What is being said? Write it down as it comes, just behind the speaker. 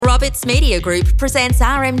Roberts Media Group presents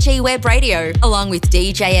RMG Web Radio, along with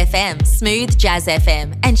DJ FM, Smooth Jazz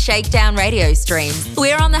FM, and Shakedown Radio streams.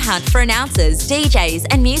 We're on the hunt for announcers, DJs,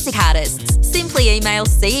 and music artists. Simply email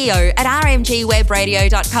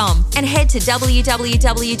ceo@rmgwebradio.com and head to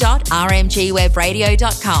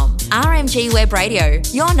www.rmgwebradio.com. RMG Web Radio,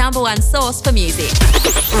 your number one source for music.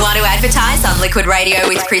 Want to advertise on Liquid Radio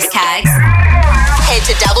with Chris Caggs? Head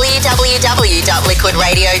to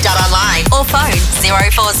www.liquidradio.online or phone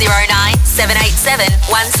 0409 787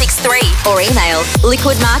 163 or email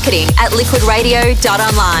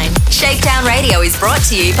liquidmarketing@liquidradio.online. Shakedown Radio is brought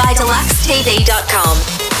to you by deluxetv.com,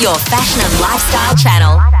 your fashion and lifestyle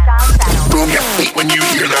channel. Boom your feet when you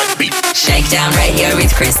hear that beat. Shakedown Radio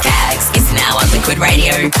with Chris Caggs is now on Liquid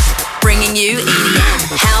Radio. Bringing you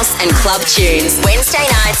EDM, house and club tunes. Wednesday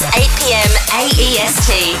nights, 8 p.m.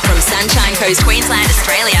 AEST from Sunshine Coast, Queensland,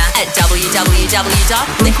 Australia at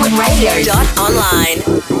www.liquidradio.online.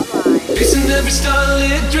 Chasing every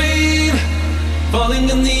starlit dream, falling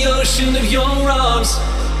in the ocean of your arms.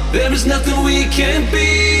 There is nothing we can't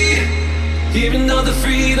be, even all the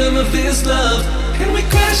freedom of this love. And we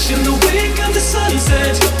crash in the wake of the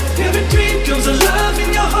sunset. Every dream comes alive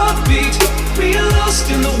in your heartbeat. We are lost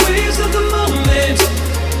in the waves of the moment.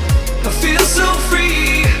 I feel so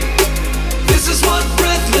free. This is what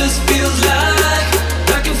breathless feels like.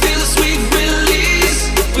 I can feel a sweet release.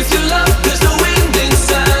 With your love, there's no wind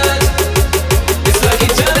inside. It's like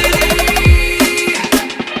eternity.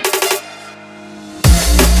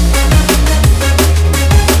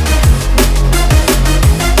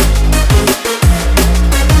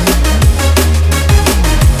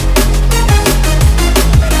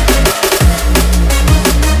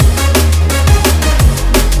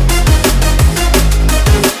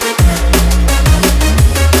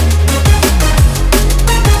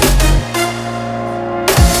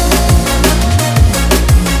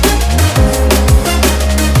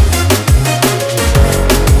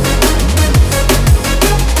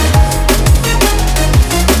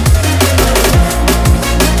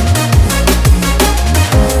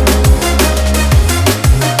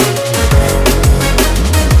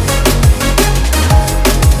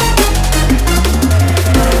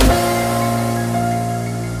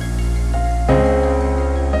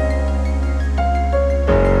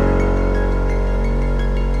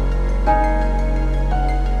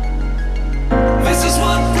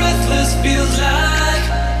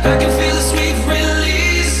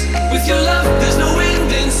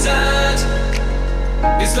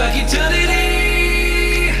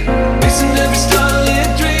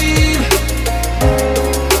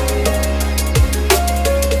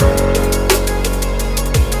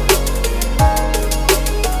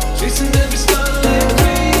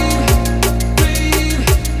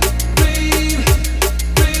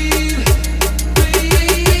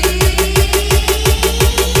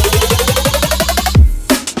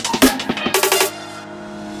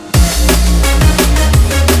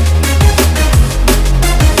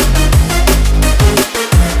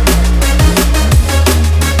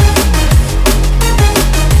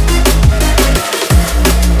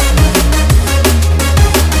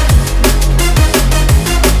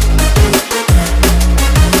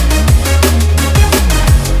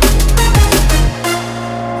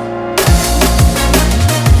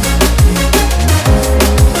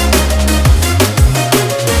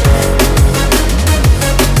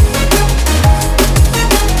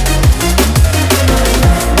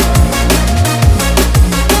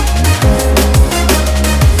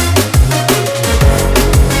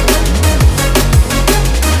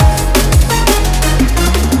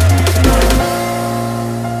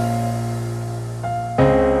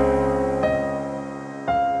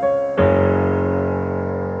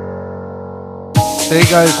 There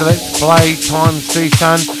goes the Let's Play Time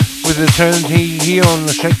C-Sun with Eternity here on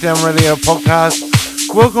the Shakedown Radio podcast.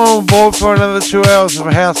 Welcome on board for another 2 hours of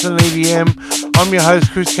House and EDM. I'm your host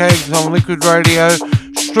Chris Caggs on Liquid Radio,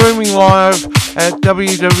 streaming live at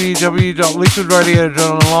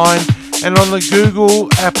www.liquidradio.online and on the Google,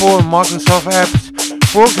 Apple and Microsoft apps,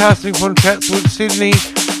 broadcasting from Chatswood, Sydney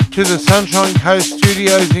to the Sunshine Coast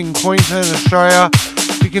studios in Queensland, Australia.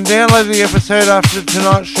 You can download the episode after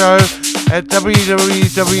tonight's show at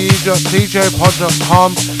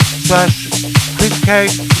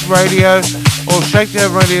www.djpod.com/ChrisCaggsRadio or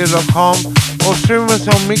shakedownradio.com or stream us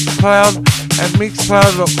on Mixcloud at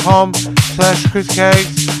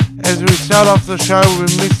mixcloud.com/ChrisCaggs. As we start off the show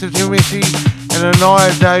with Mr. Timothy and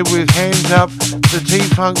Anaya Day with Hands Up, the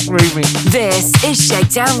T-Funk remix. This is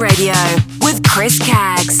Shakedown Radio with Chris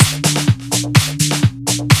Caggs.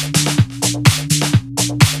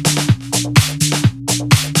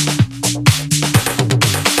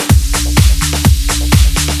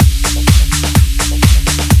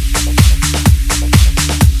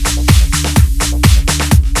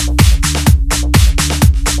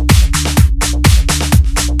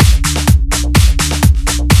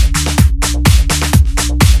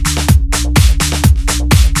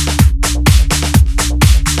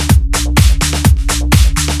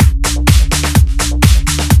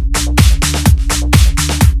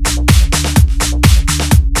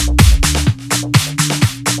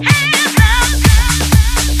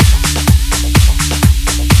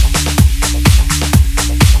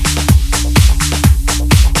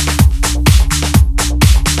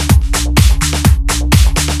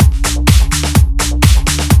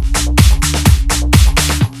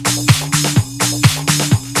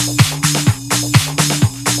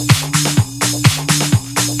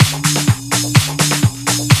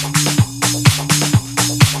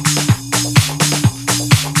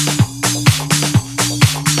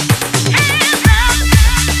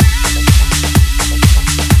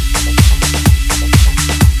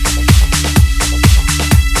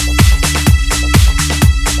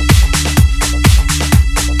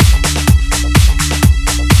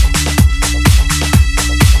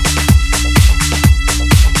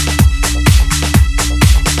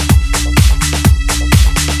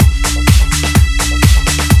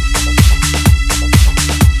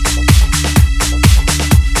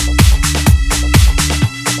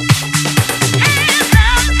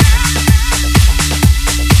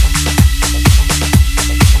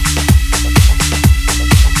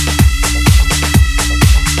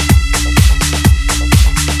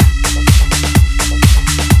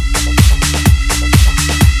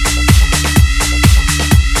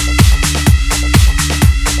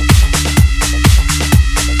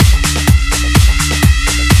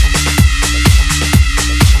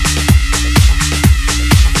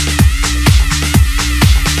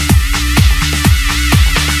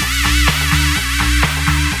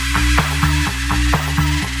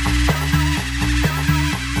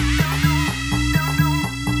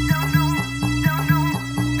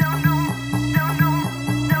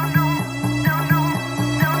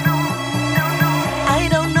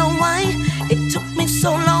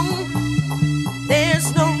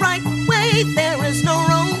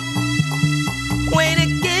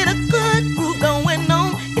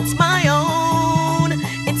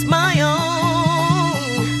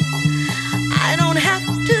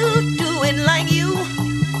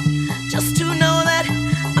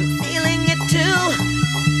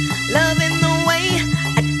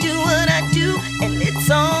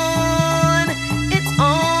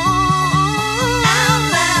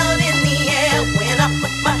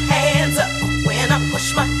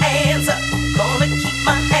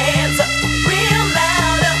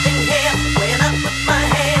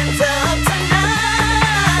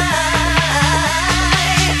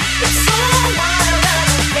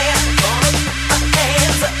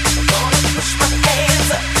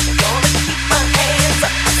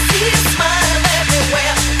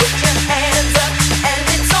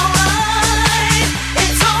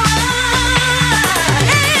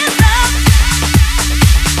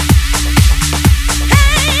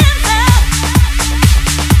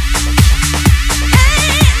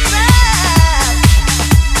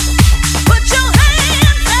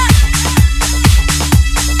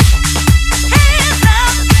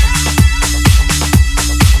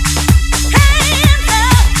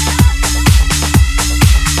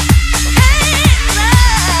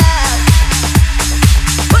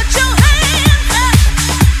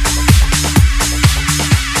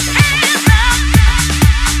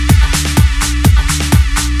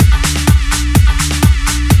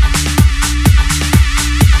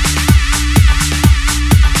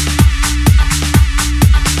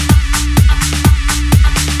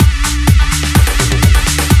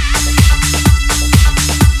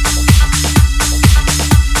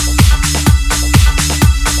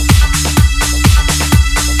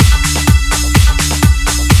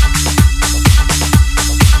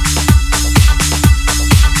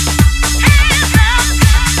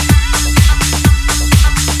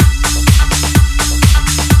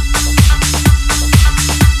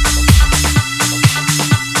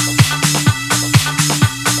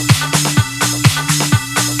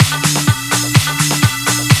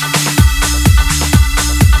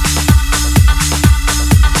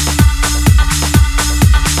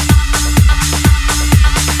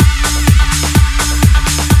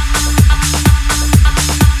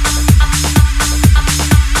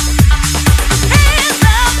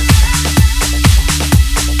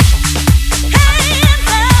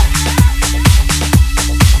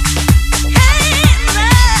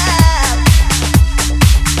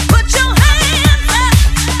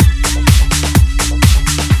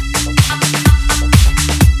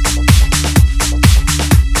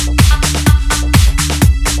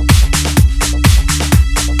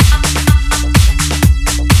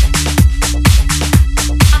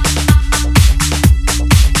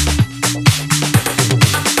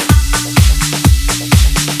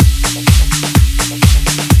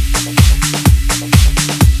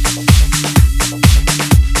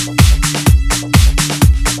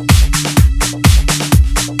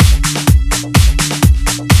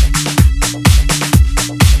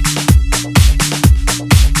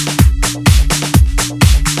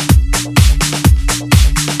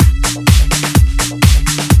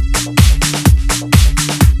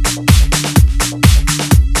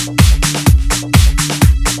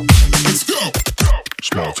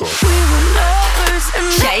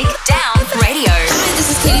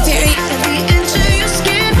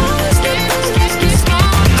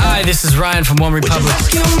 this is Ryan from One Republic.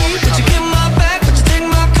 Would you get my back? Would you take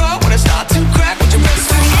my car when I start to crack? Would you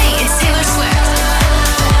rescue me? Hey, it's Taylor Swift.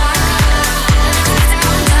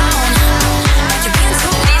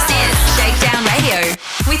 This is Shakedown Radio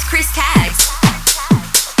with Chris Caggs.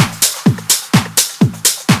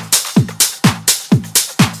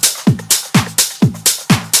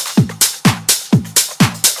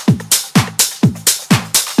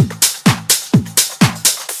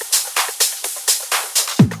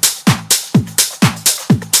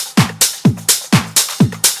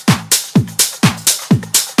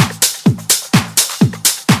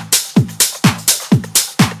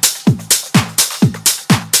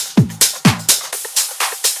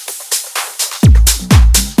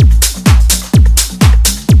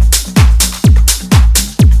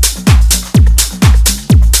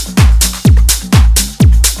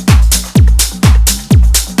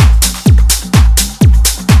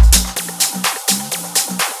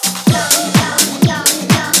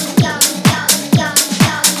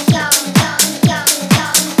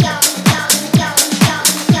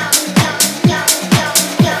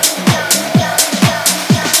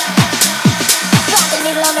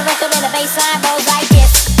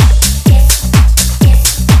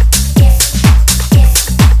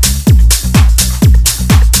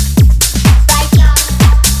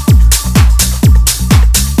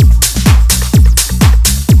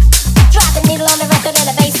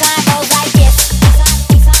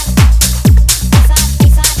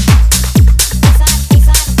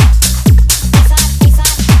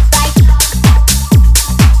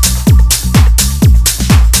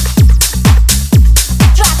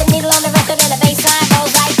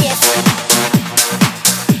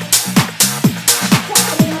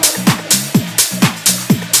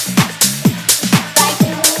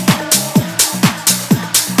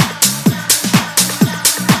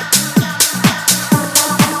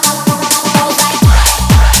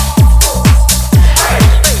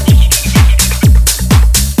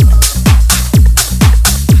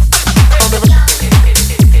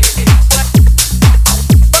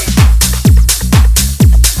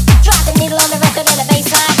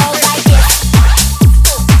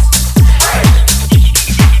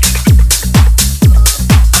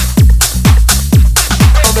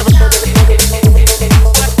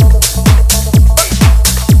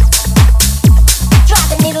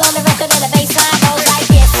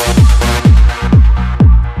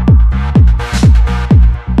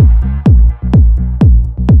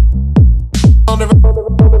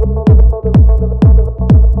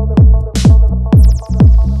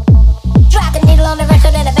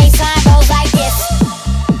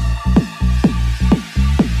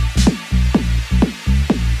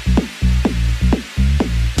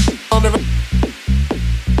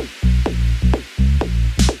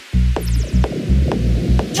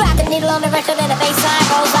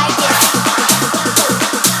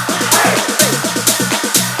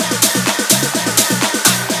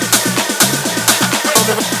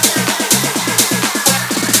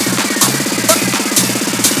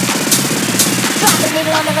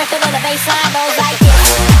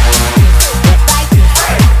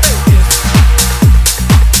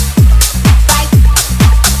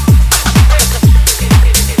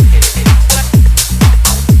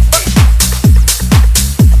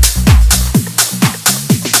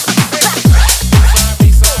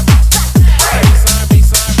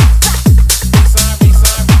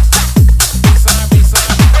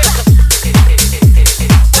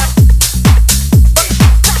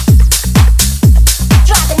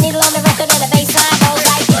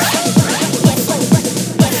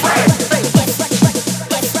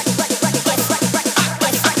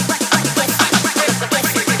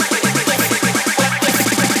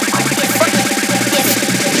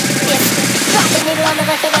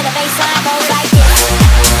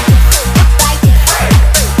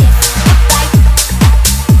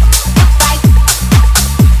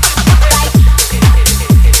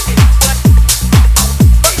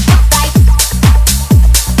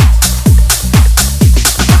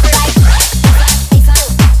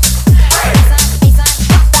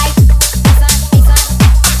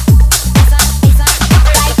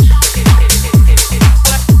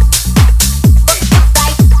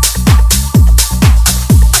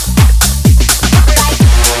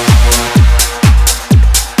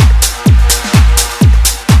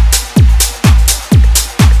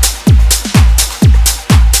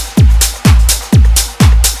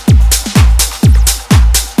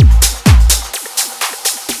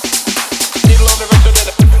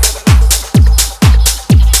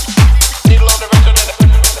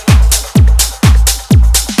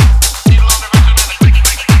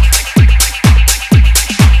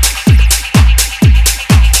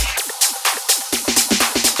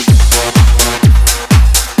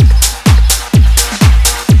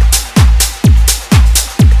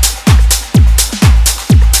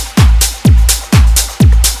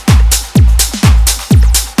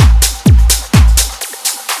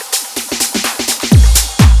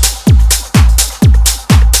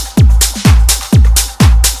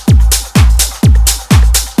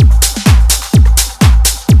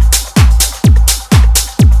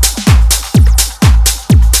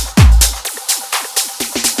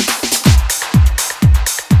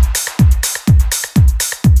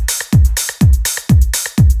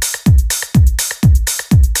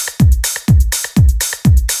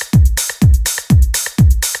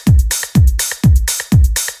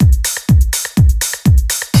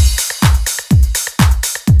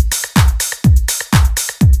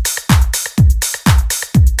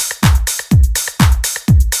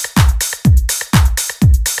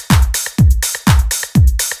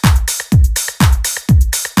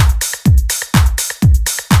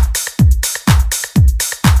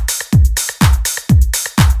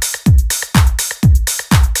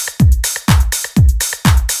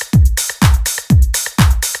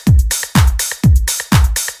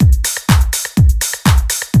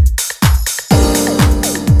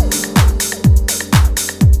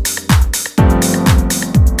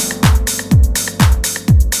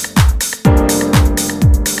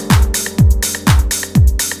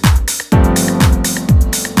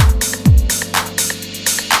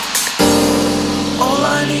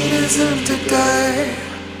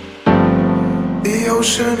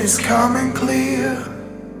 ocean is calm and clear.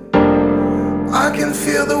 I can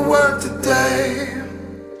feel the world today.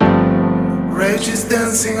 Rage is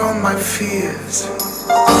dancing on my fears.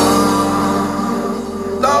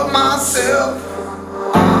 Love myself.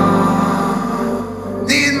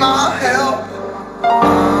 Need my help.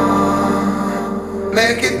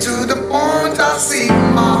 Make it to the point I see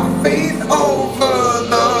my faith over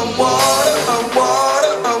the water,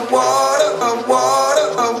 water, water, water,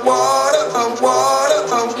 water, water,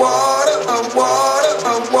 water, water,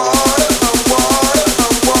 water.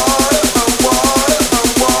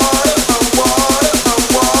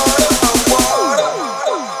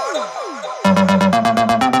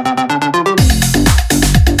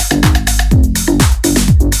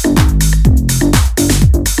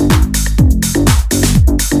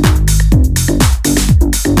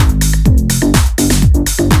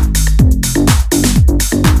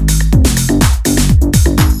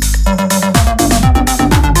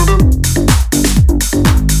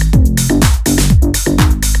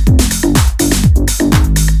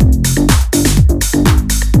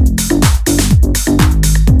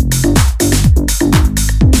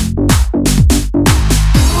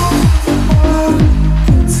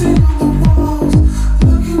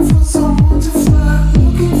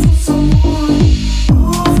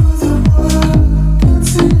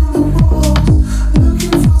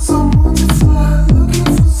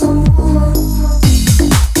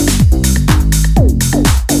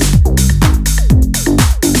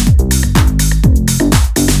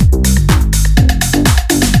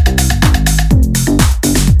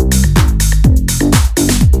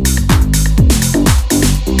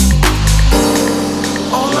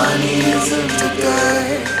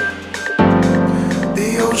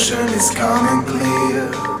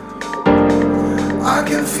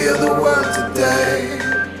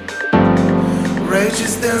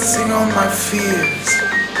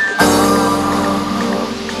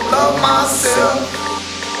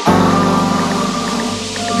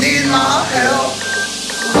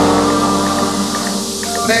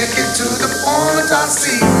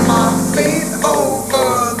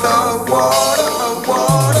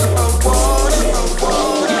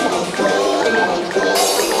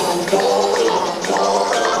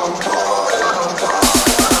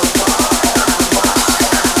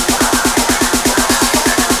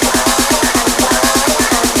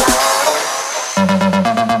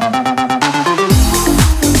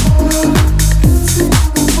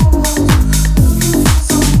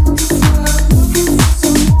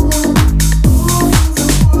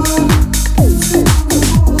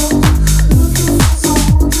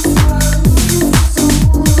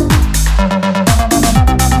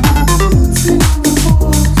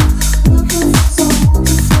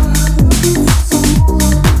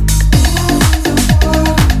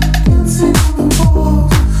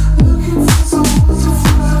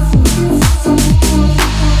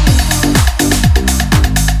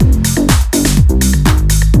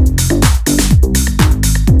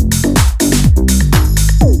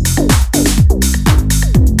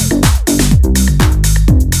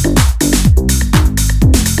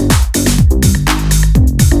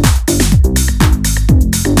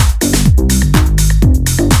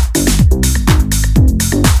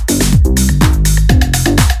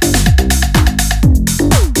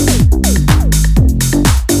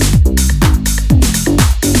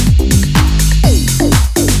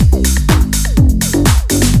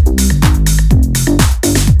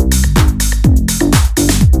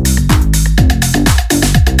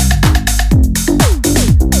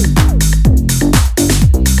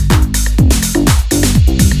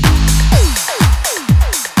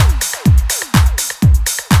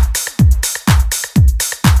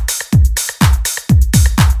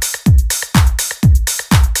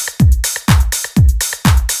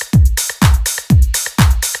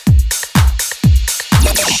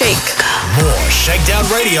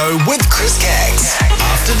 Radio with Chris Keggs.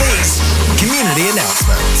 After these community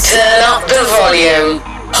announcements. Turn up the volume.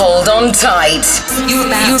 Hold on tight. You're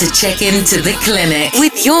about to check into the clinic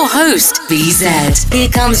with your host, BZ. Here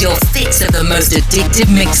comes your fix of the most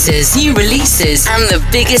addictive mixes, new releases, and the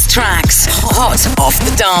biggest tracks hot off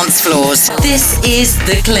the dance floors. This is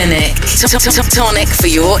the clinic. Tonic for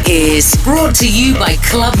your ears. Brought to you by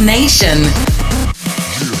Club Nation.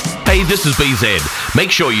 Hey, this is BZ.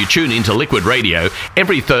 Make sure you tune into Liquid Radio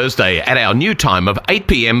every Thursday at our new time of 8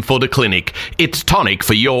 p.m. for the clinic. It's tonic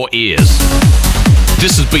for your ears.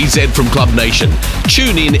 This is BZ from Club Nation.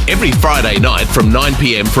 Tune in every Friday night from 9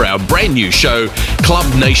 p.m. for our brand new show,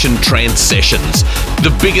 Club Nation Trance Sessions.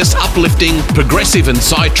 The biggest uplifting, progressive and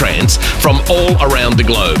psytrance from all around the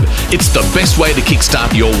globe. It's the best way to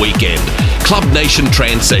kickstart your weekend. Club Nation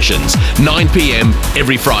Trance Sessions, 9 p.m.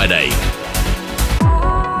 every Friday.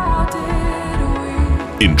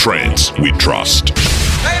 In trance, we trust.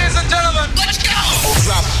 Ladies and gentlemen, let's go!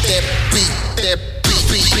 Drop that beat, that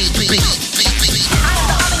beat.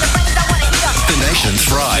 The nation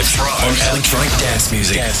thrives on electronic dance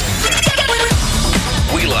music.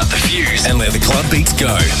 We light the fuse and let the club beats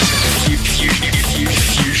go.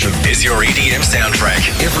 Fusion is your EDM soundtrack.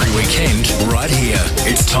 Every weekend, right here.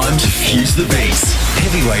 It's time to fuse the beats.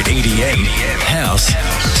 Heavyweight EDM, house,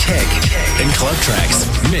 tech, and club tracks.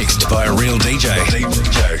 Mixed by a real DJ.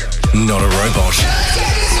 Not a robot.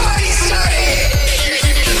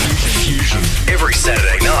 Fusion every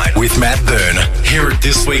Saturday night with Matt Byrne. Hear it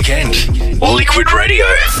this weekend. Liquid Radio.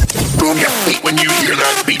 Boom your feet when you hear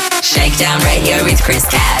that beat. Shakedown Radio with Chris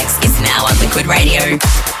Caggs is now on Liquid Radio.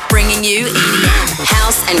 Bringing you EDM,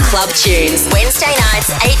 house and club tunes. Wednesday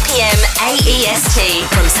nights, 8 p.m. AEST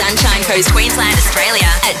from Sunshine Coast, Queensland,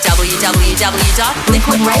 Australia at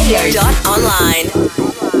www.liquidradio.online.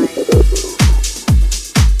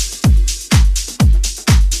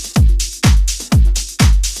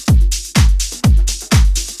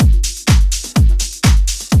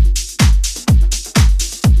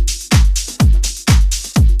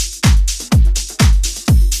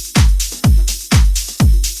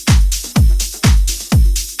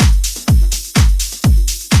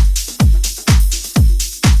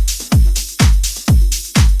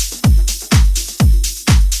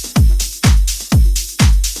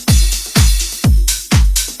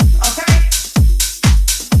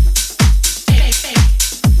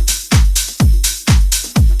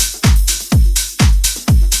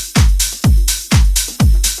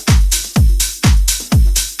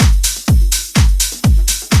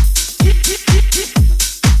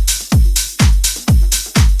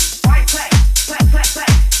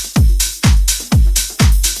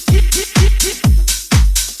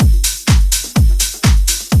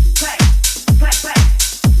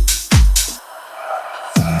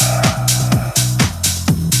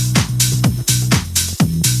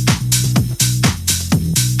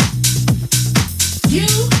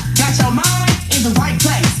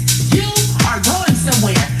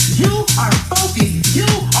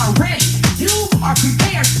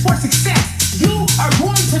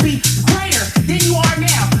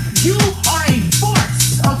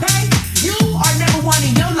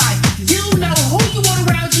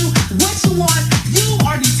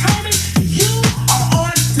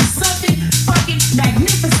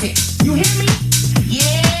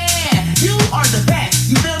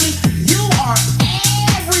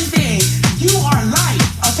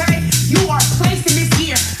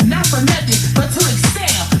 for nothing but to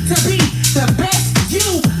excel.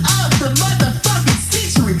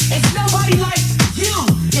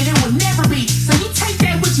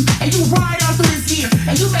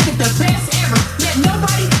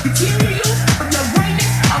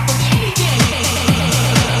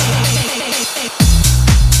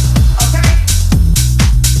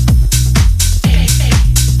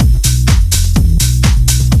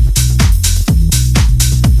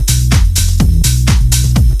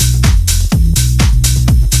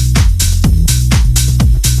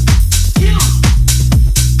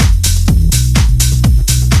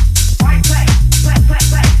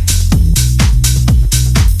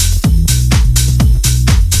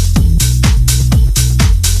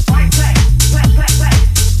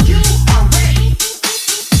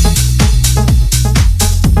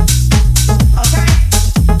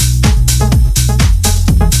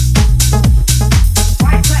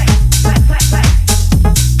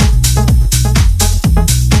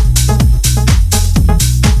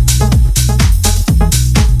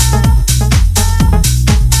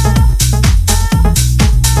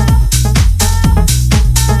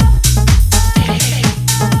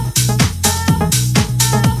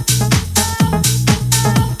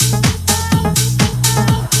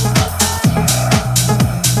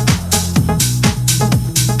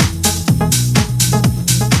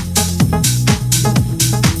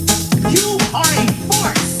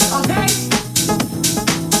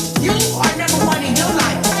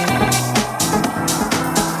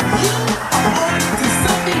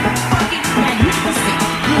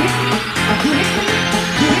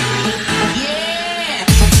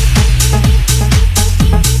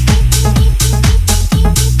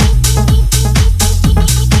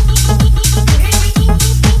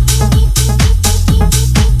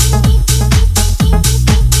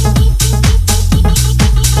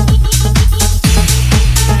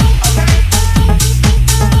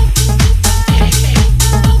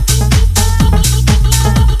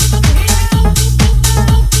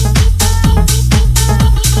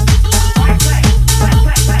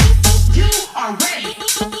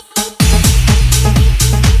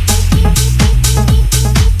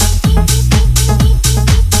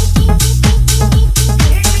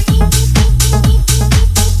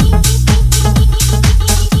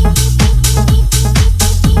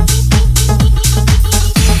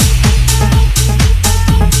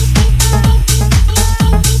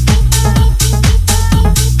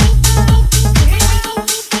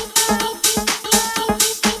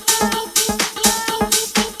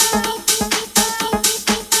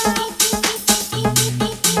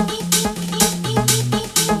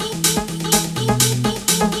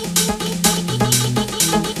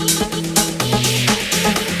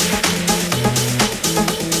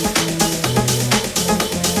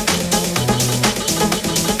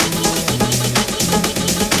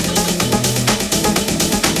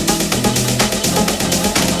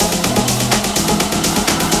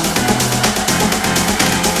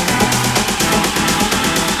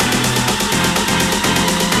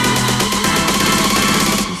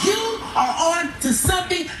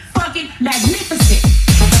 magnificent.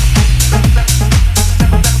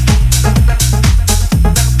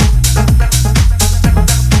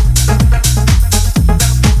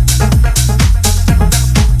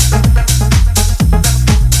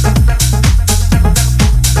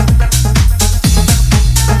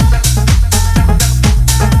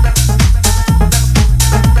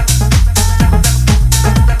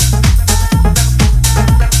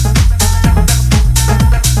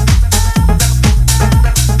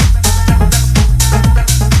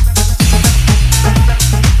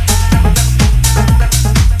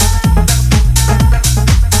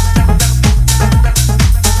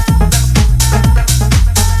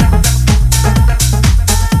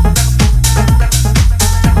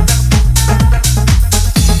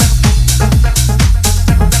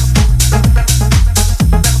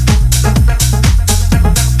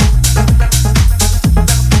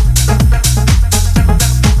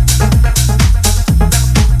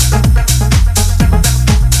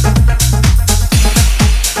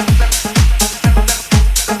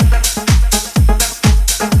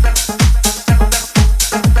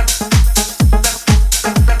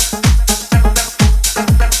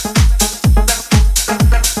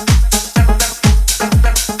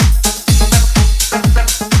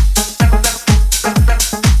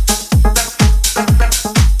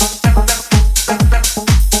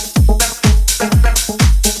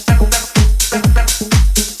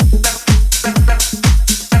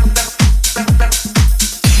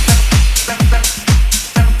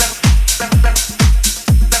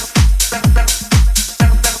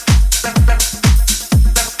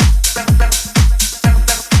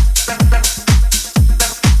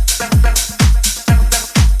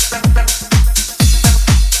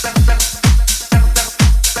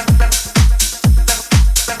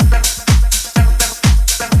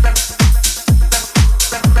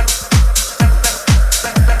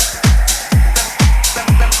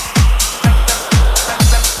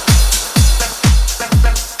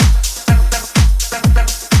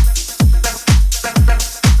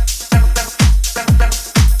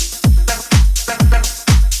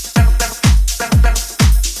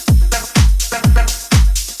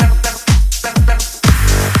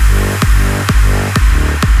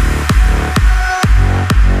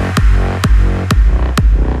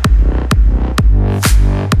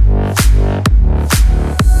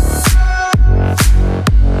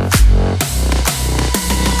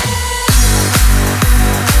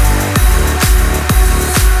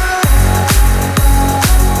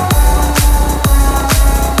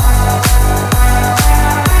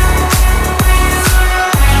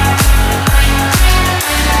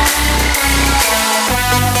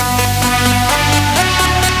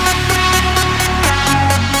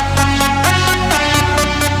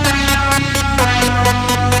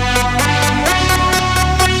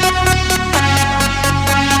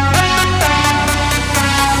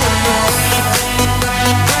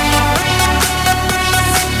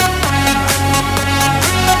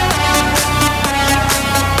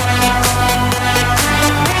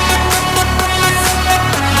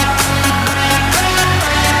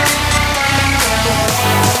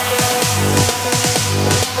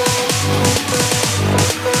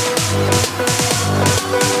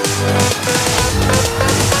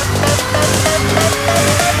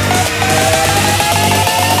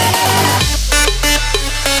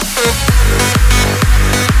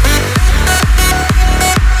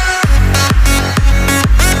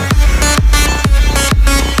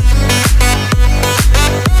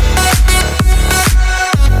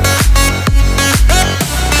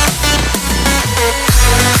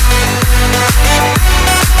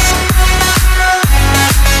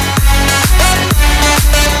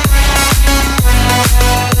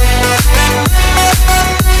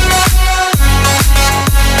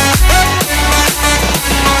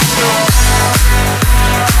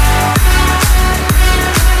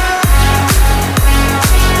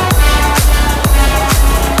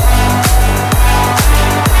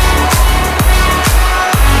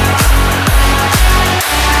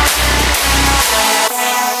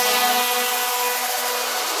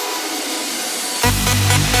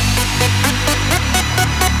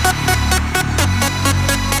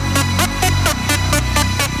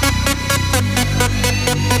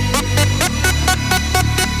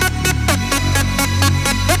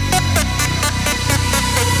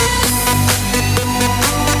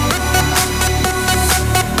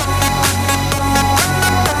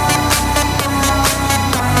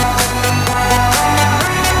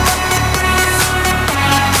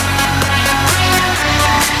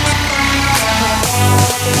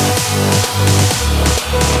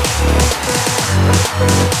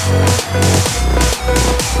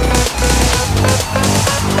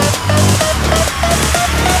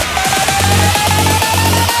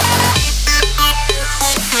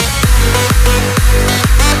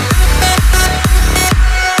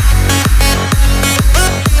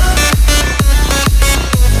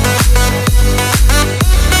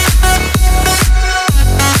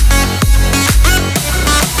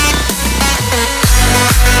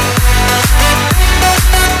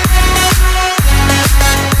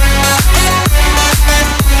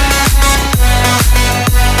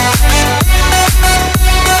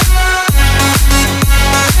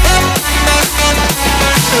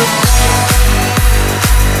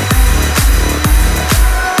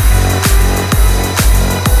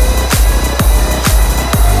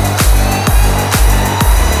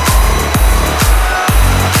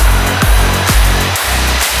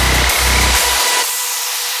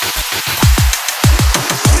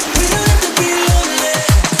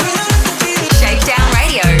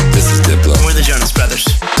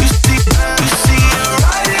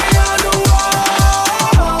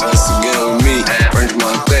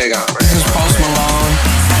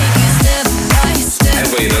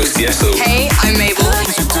 Hey, I'm Mabel.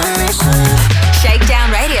 Shakedown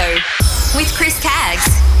Radio with Chris Caggs.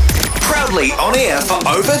 Proudly on air for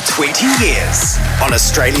over 20 years. On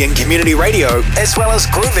Australian Community Radio, as well as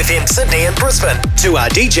Groove FM Sydney and Brisbane.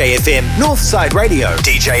 2RDJ FM, Northside Radio,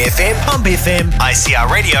 DJ FM, Pump FM, ICR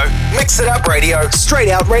Radio, Mix It Up Radio, Straight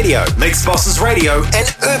Out Radio, Mix Bosses Radio,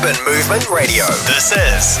 and Urban Movement Radio. This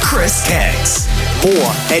is Chris Caggs. More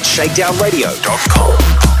at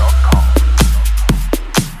shakedownradio.com.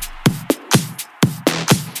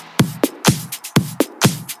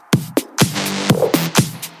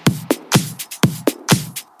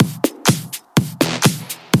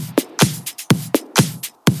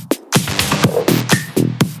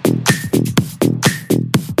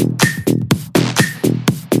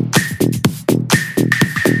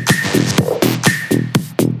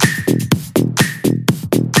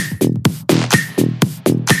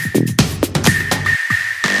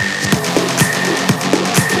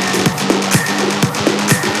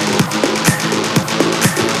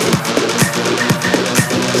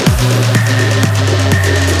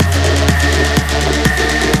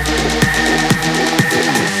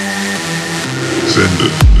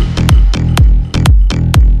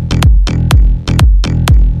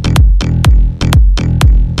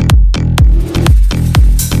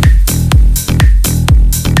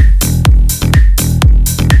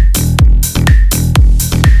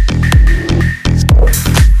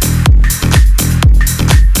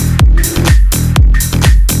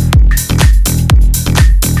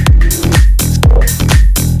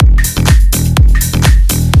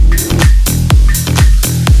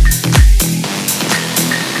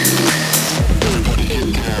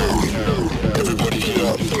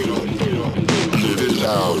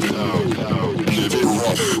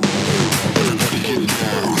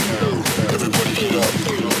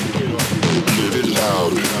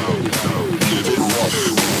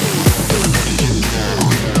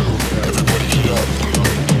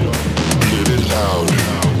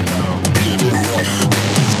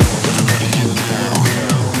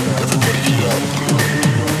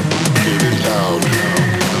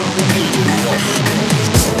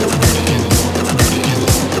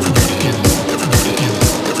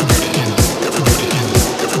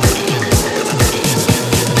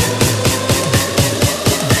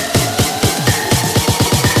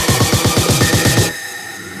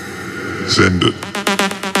 Send it.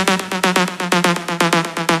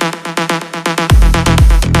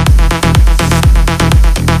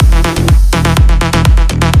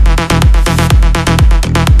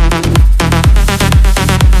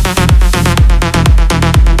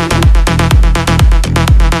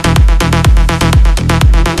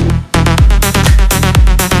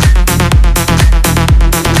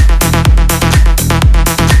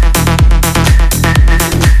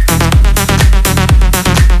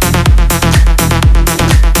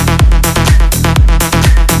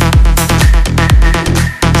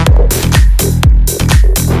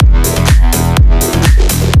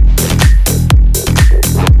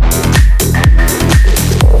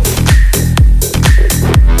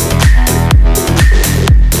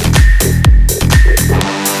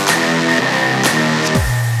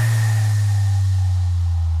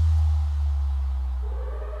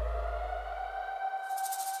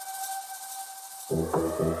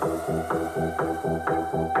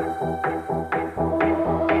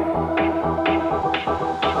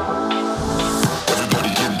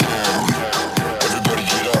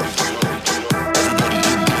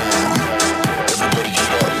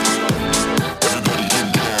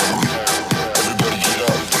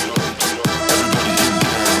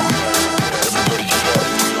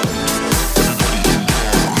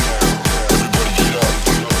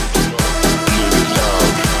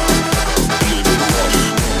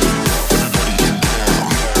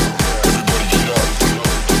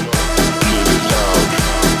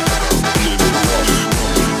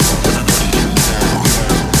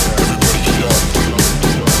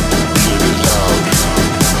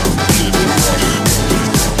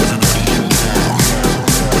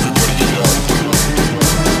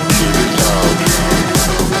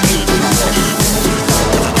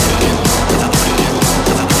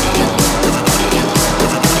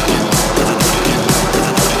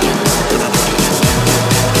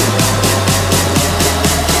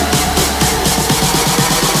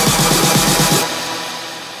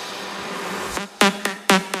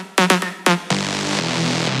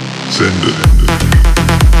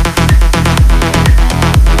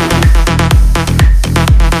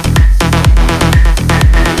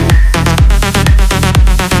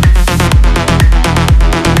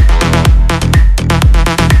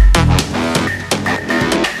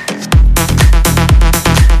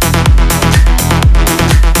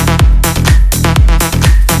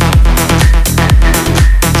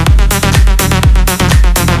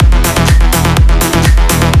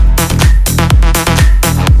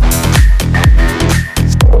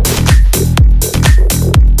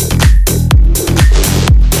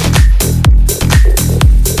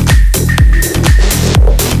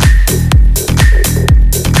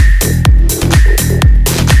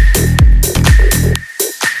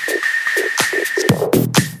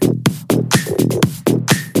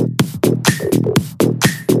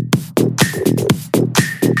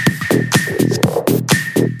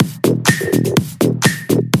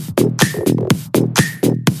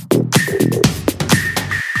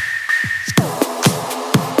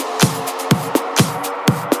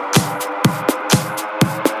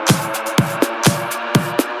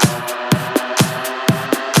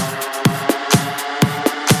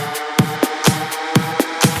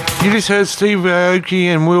 You just heard Steve Aoki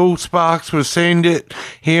and Will Sparks with Send It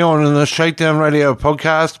here on the Shakedown Radio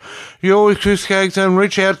podcast. You're always Chris Caggs, and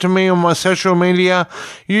reach out to me on my social media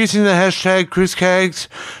using the hashtag Chris Caggs,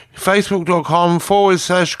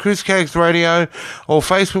 facebook.com/Chris Caggs Radio or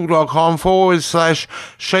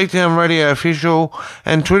facebook.com/Shakedown Radio Official,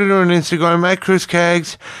 and Twitter and Instagram at Chris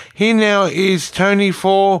Caggs. Here now is Tony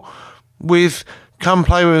 4 with Come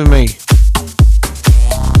Play With Me.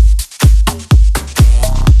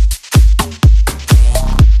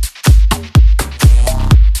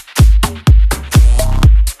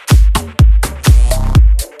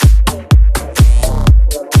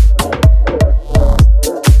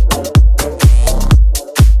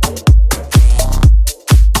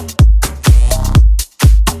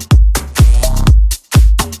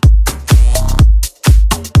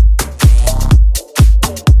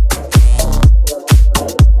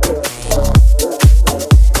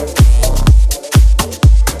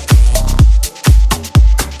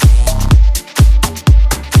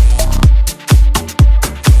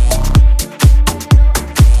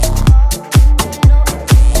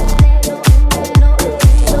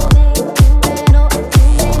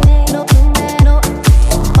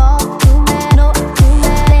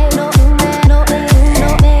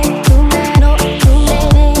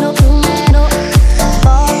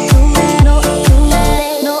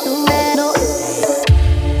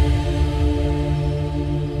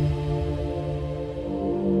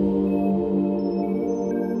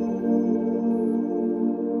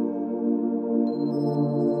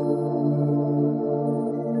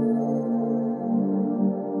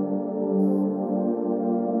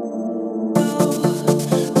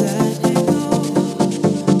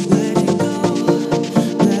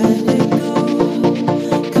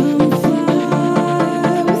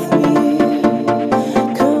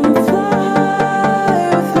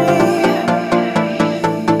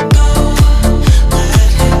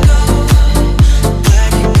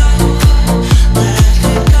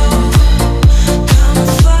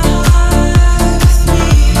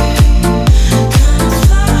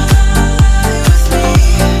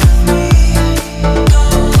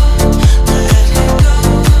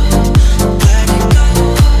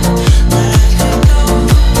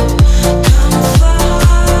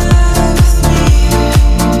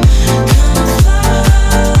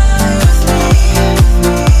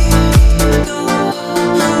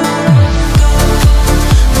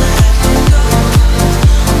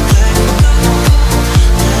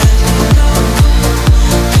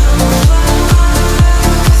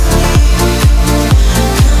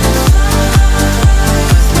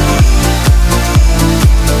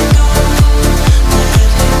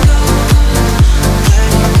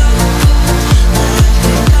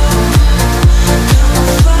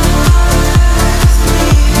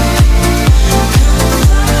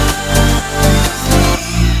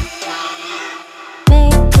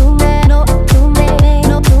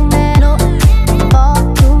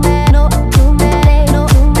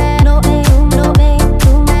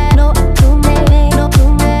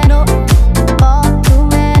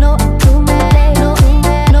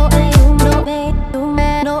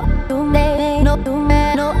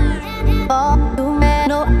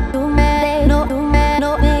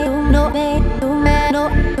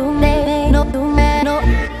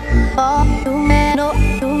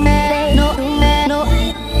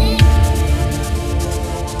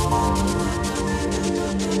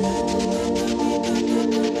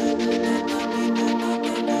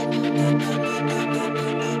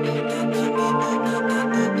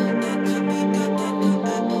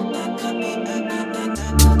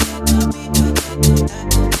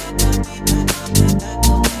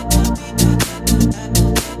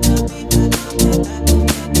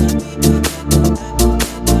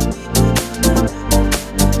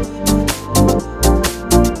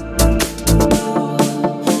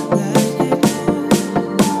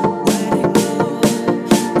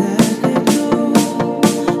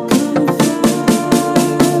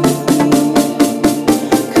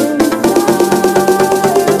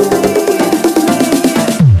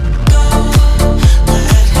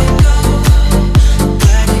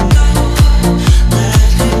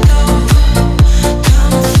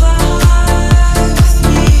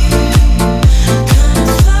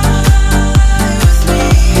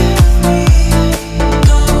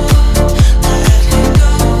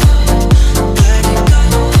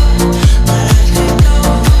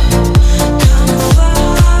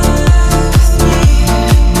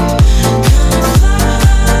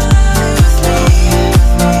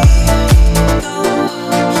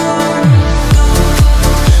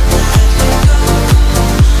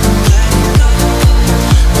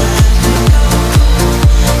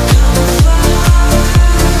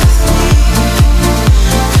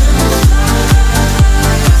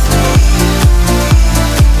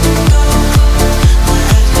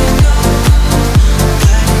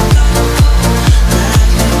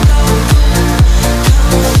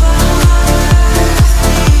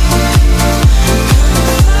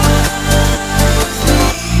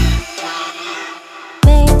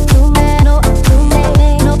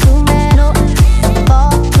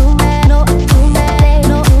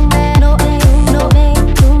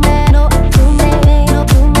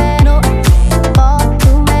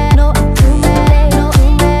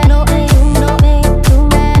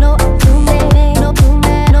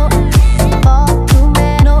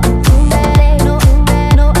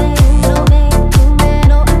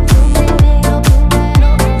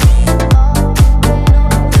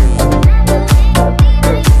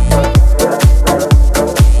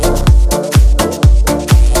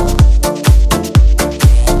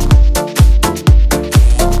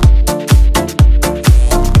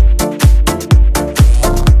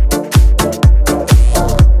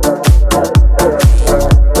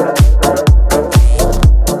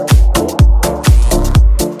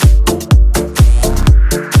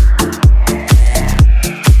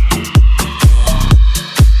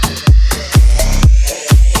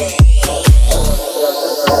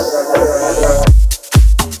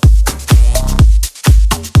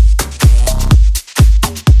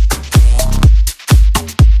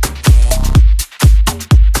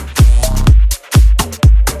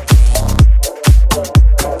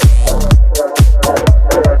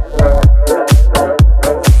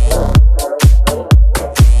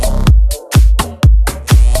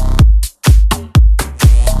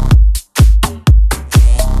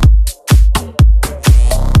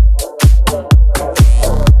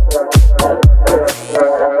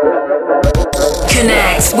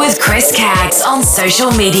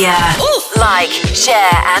 social media. Like,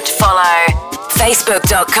 share and follow.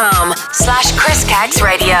 Facebook.com/Chris Caggs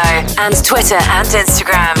Radio and Twitter and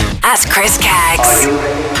Instagram @Chris Caggs.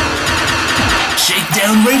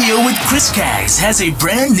 Shakedown Radio with Chris Caggs has a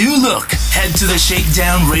brand new look. Head to the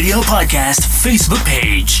Shakedown Radio Podcast Facebook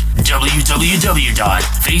page,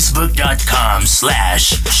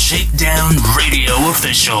 www.facebook.com/Shakedown Radio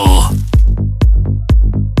Official.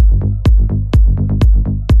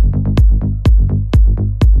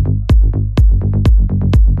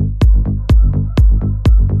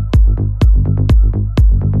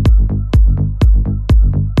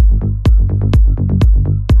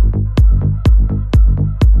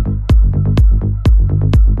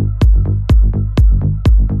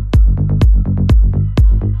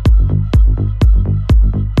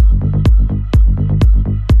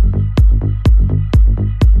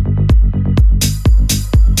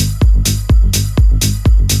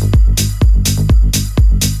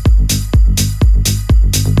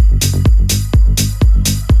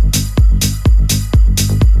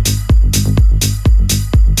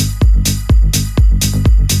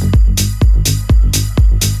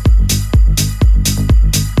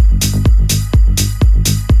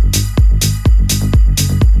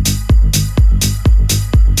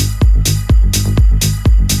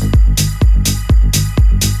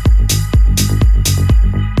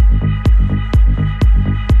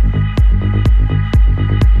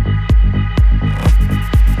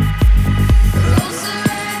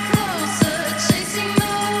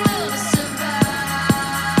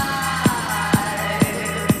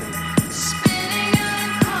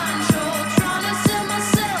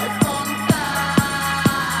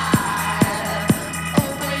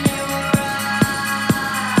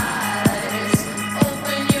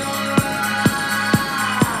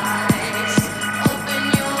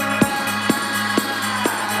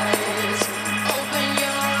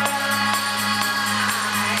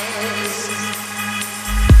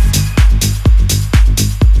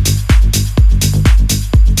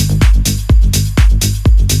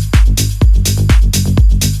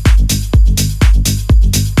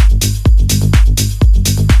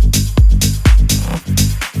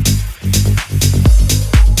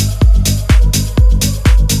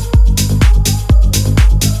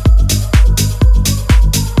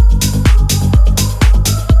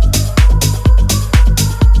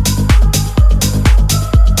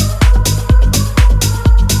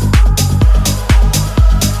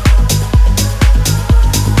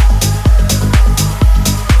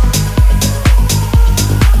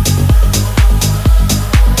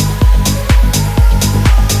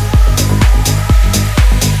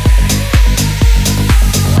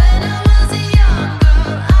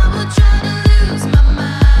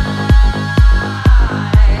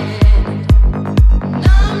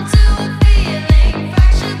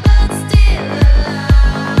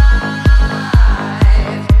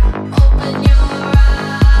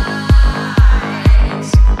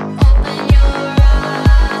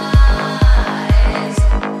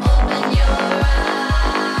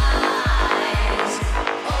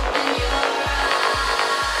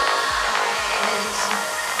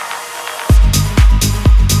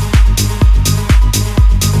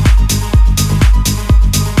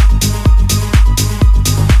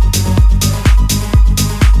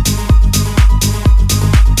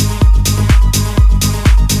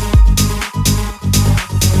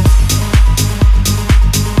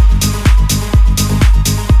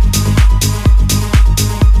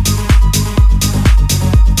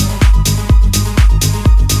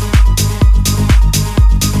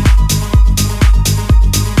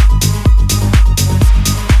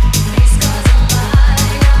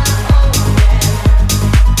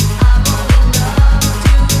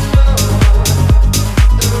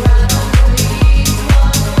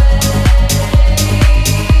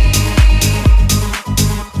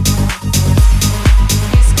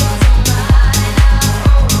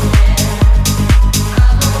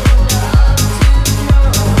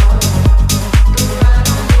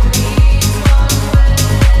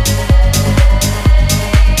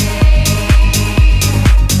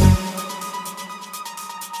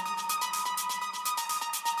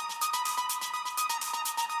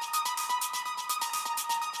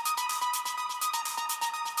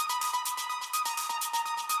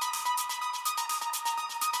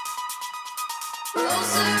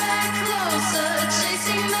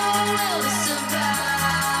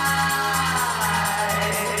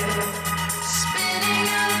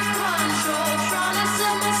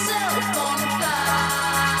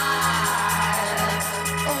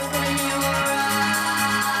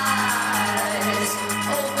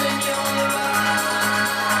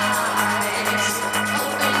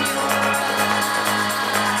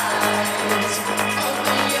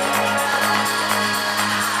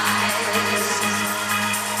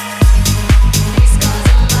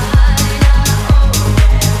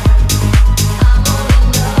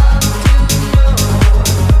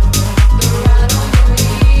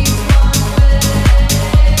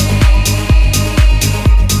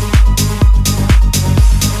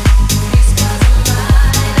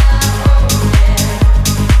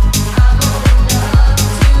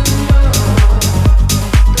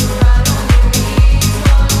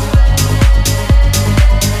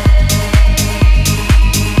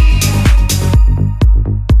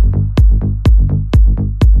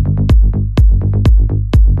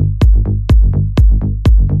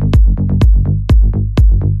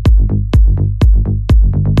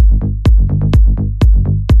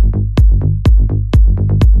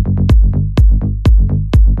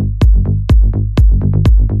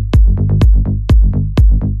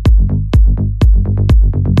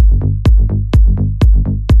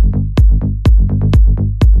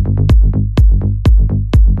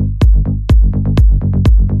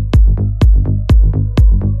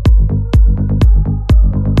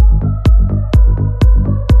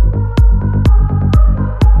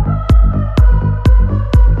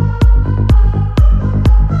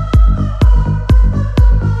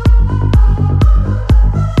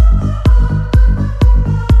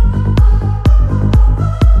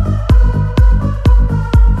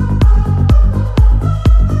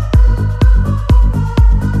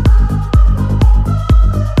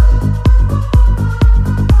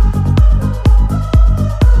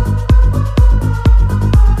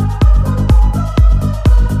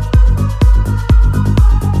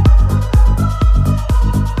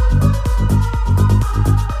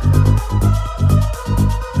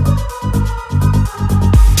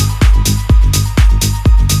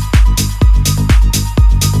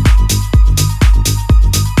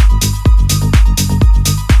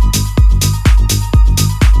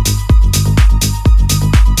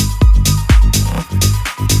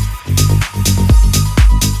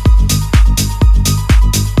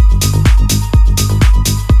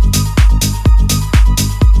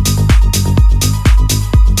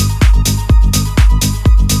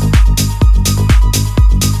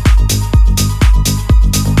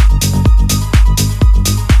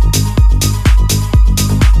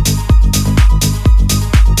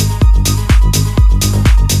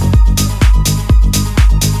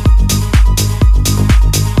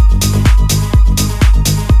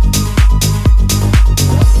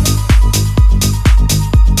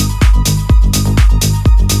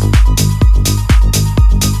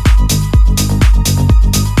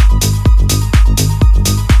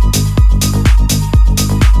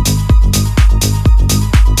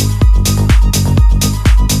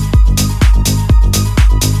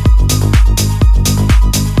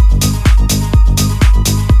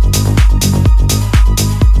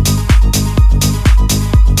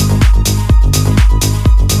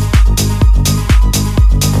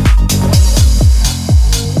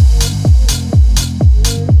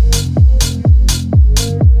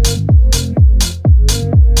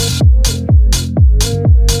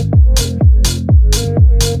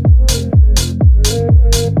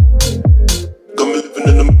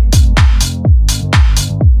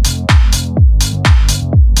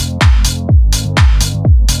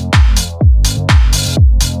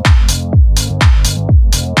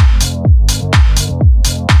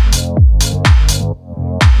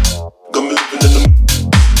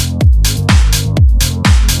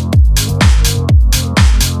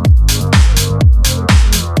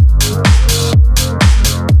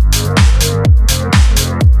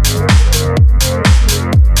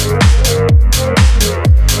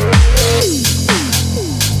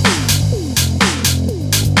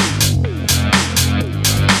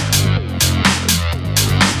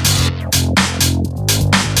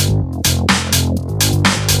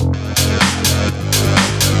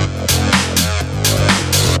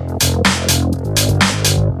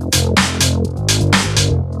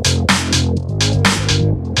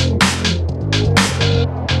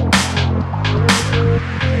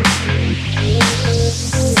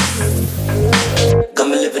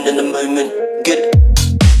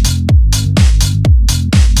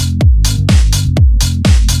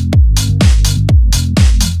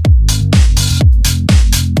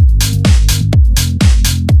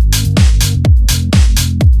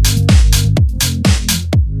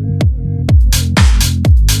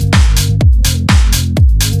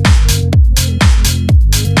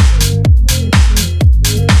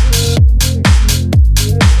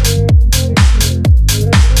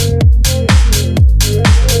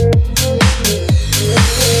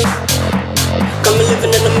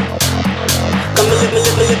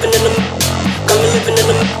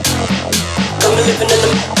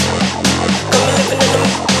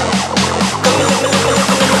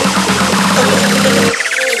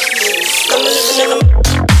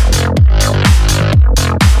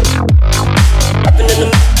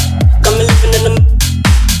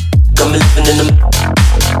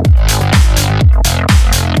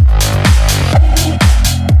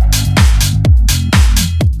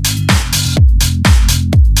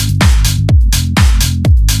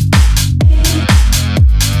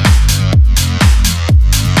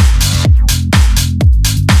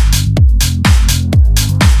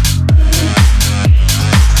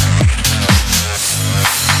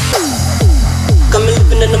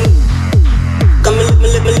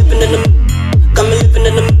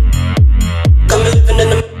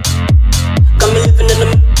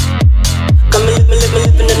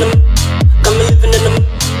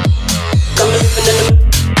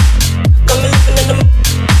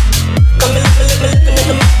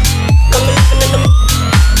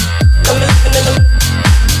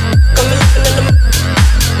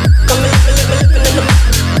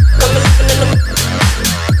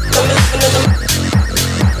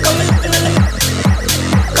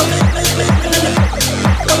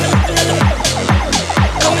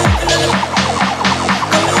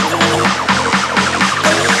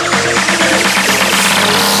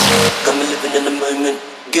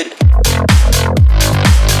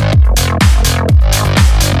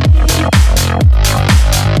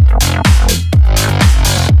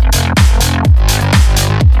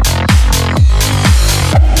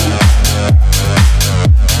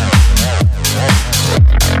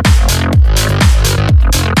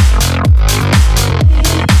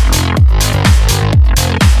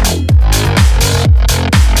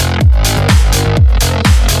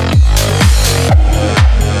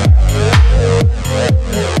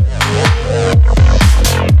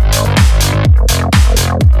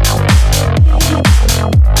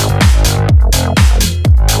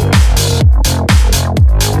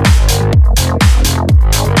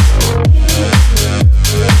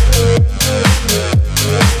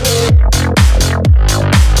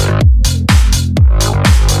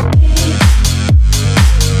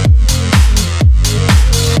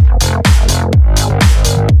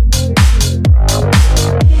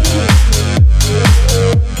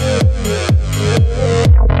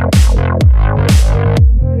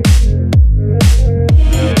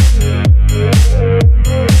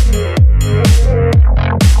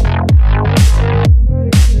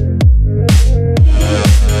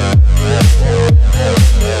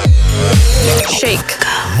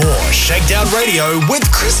 Radio with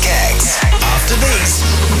Chris Caggs. After these,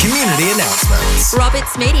 community announcements.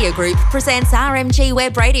 Roberts Media Group presents RMG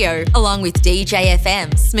Web Radio, along with DJ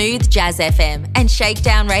FM, Smooth Jazz FM, and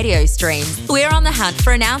Shakedown Radio streams. We're on the hunt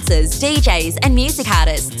for announcers, DJs, and music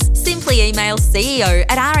artists. Simply email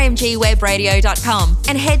ceo@rmgwebradio.com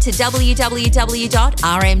and head to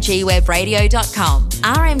www.rmgwebradio.com.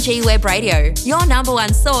 RMG Web Radio, your number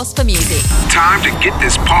one source for music. Time to get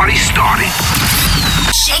this party started.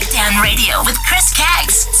 Shakedown Radio with Chris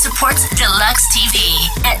Caggs supports Deluxe TV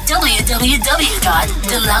at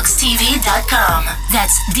www.deluxetv.com.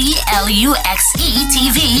 That's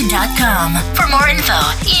DLUXETV.com. For more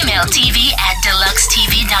info, email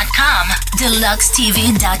tv@deluxetv.com.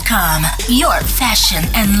 Deluxetv.com, your fashion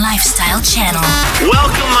and lifestyle channel.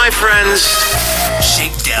 Welcome, my friends.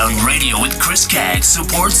 Shakedown Radio with Chris Caggs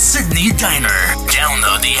supports Sydney Diner.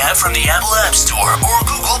 Download the app from the Apple App Store or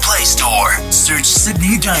Google Play Store. Search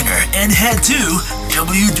Sydney Diner and head to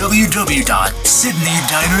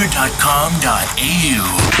www.sydneydiner.com.au.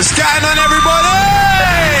 What's going on, everybody?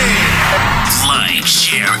 Like,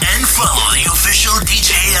 share, and follow the official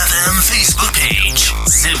DJ FM Facebook page.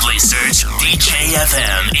 Simply search DJ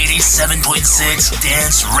FM 87.6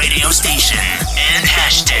 Dance Radio Station and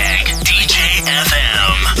hashtag DJ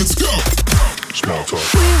FM. Let's go. Small talk.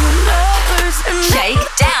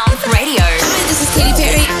 Shakedown Radio. This is Katy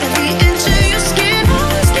Perry.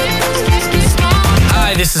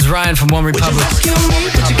 Hi, this is Ryan from One Republic. Hey,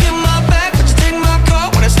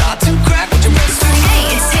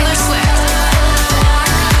 it's Taylor Swift.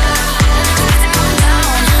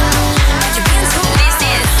 This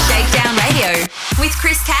is Shakedown Radio with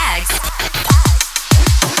Chris Caggs.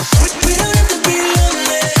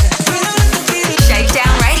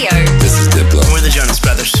 Shakedown Radio. This is Diplo. We're the Jonas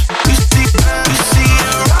Brothers.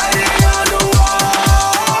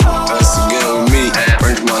 That's again with me.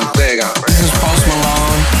 Frank Montega. This is Post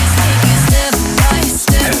Malone.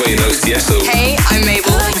 Everybody knows Tiesto. Hey, I'm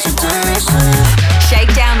Mabel.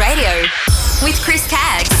 Shakedown Radio with Chris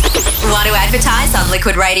Caggs. Want to advertise on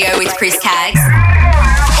Liquid Radio with Chris Caggs?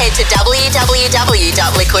 Head to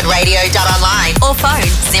www.liquidradio.online or phone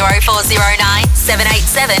 0409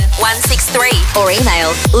 787 163 or email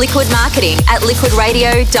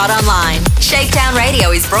liquidmarketing@liquidradio.online. Shakedown Radio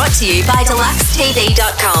is brought to you by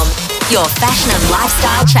deluxetv.com, your fashion and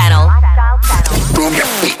lifestyle channel. Boom your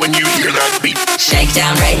feet when you hear that beat.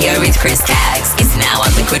 Shakedown Radio with Chris Caggs is now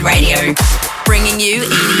on Liquid Radio. Bringing you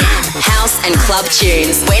EDM, house and club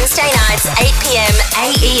tunes. Wednesday nights, 8 p.m.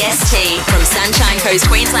 AEST from Sunshine Coast,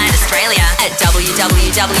 Queensland, Australia at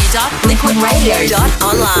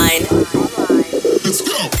www.liquidradio.online. Let's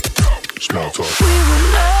go. Small talk.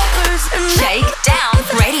 Shakedown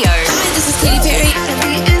Radio. This is Katy Perry.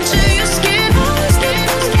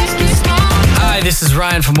 Hi, this is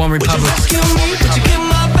Ryan from One Republic. Hey,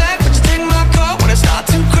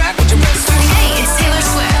 it's Taylor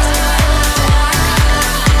Swift.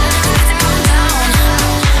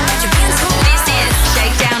 This is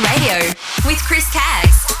Shakedown Radio with Chris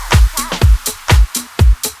Caggs.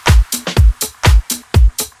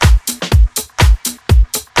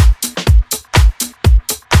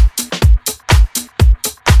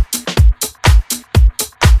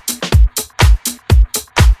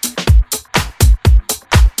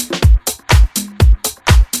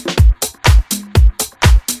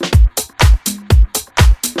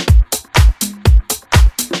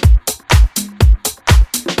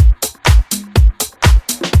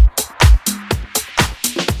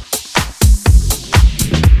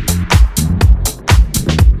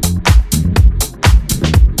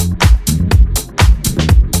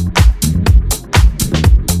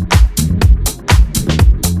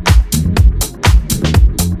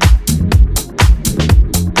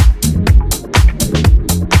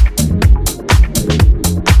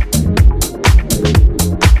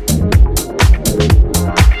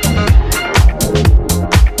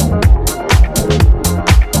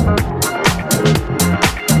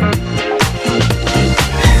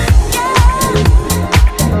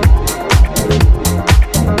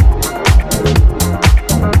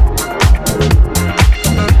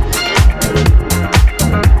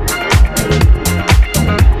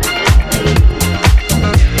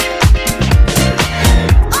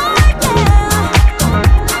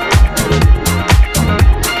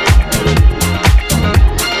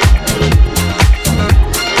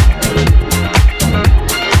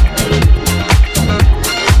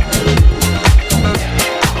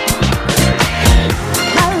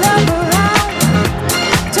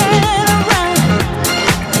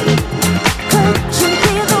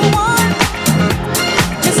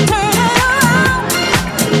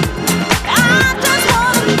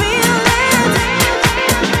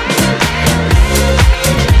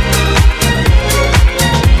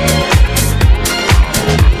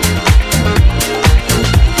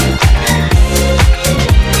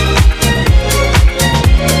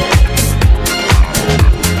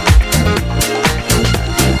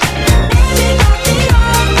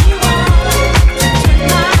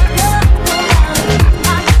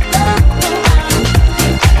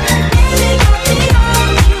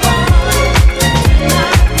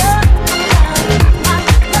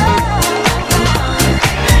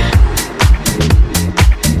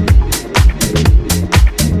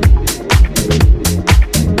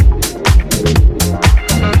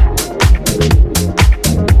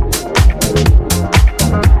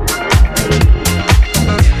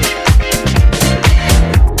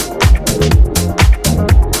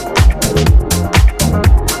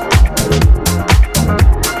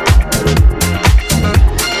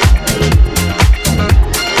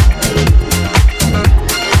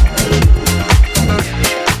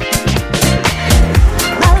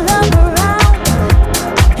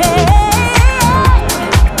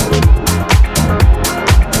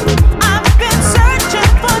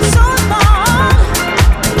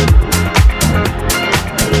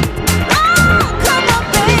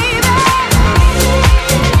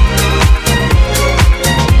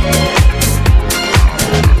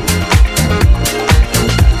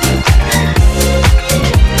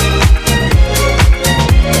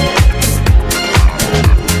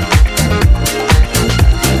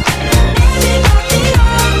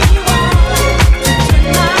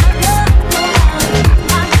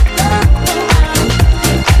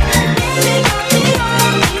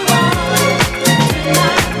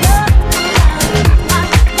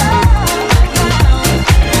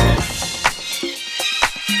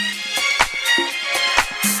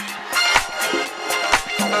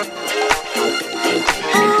 Turn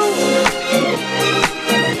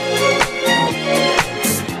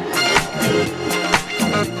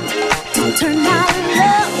my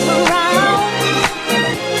love around.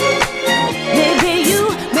 Maybe you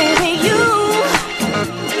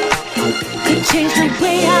could change the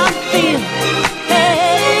way I feel.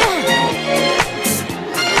 Hey,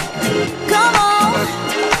 come on.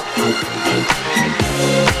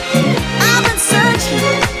 I've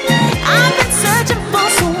been searching for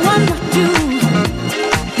someone like you.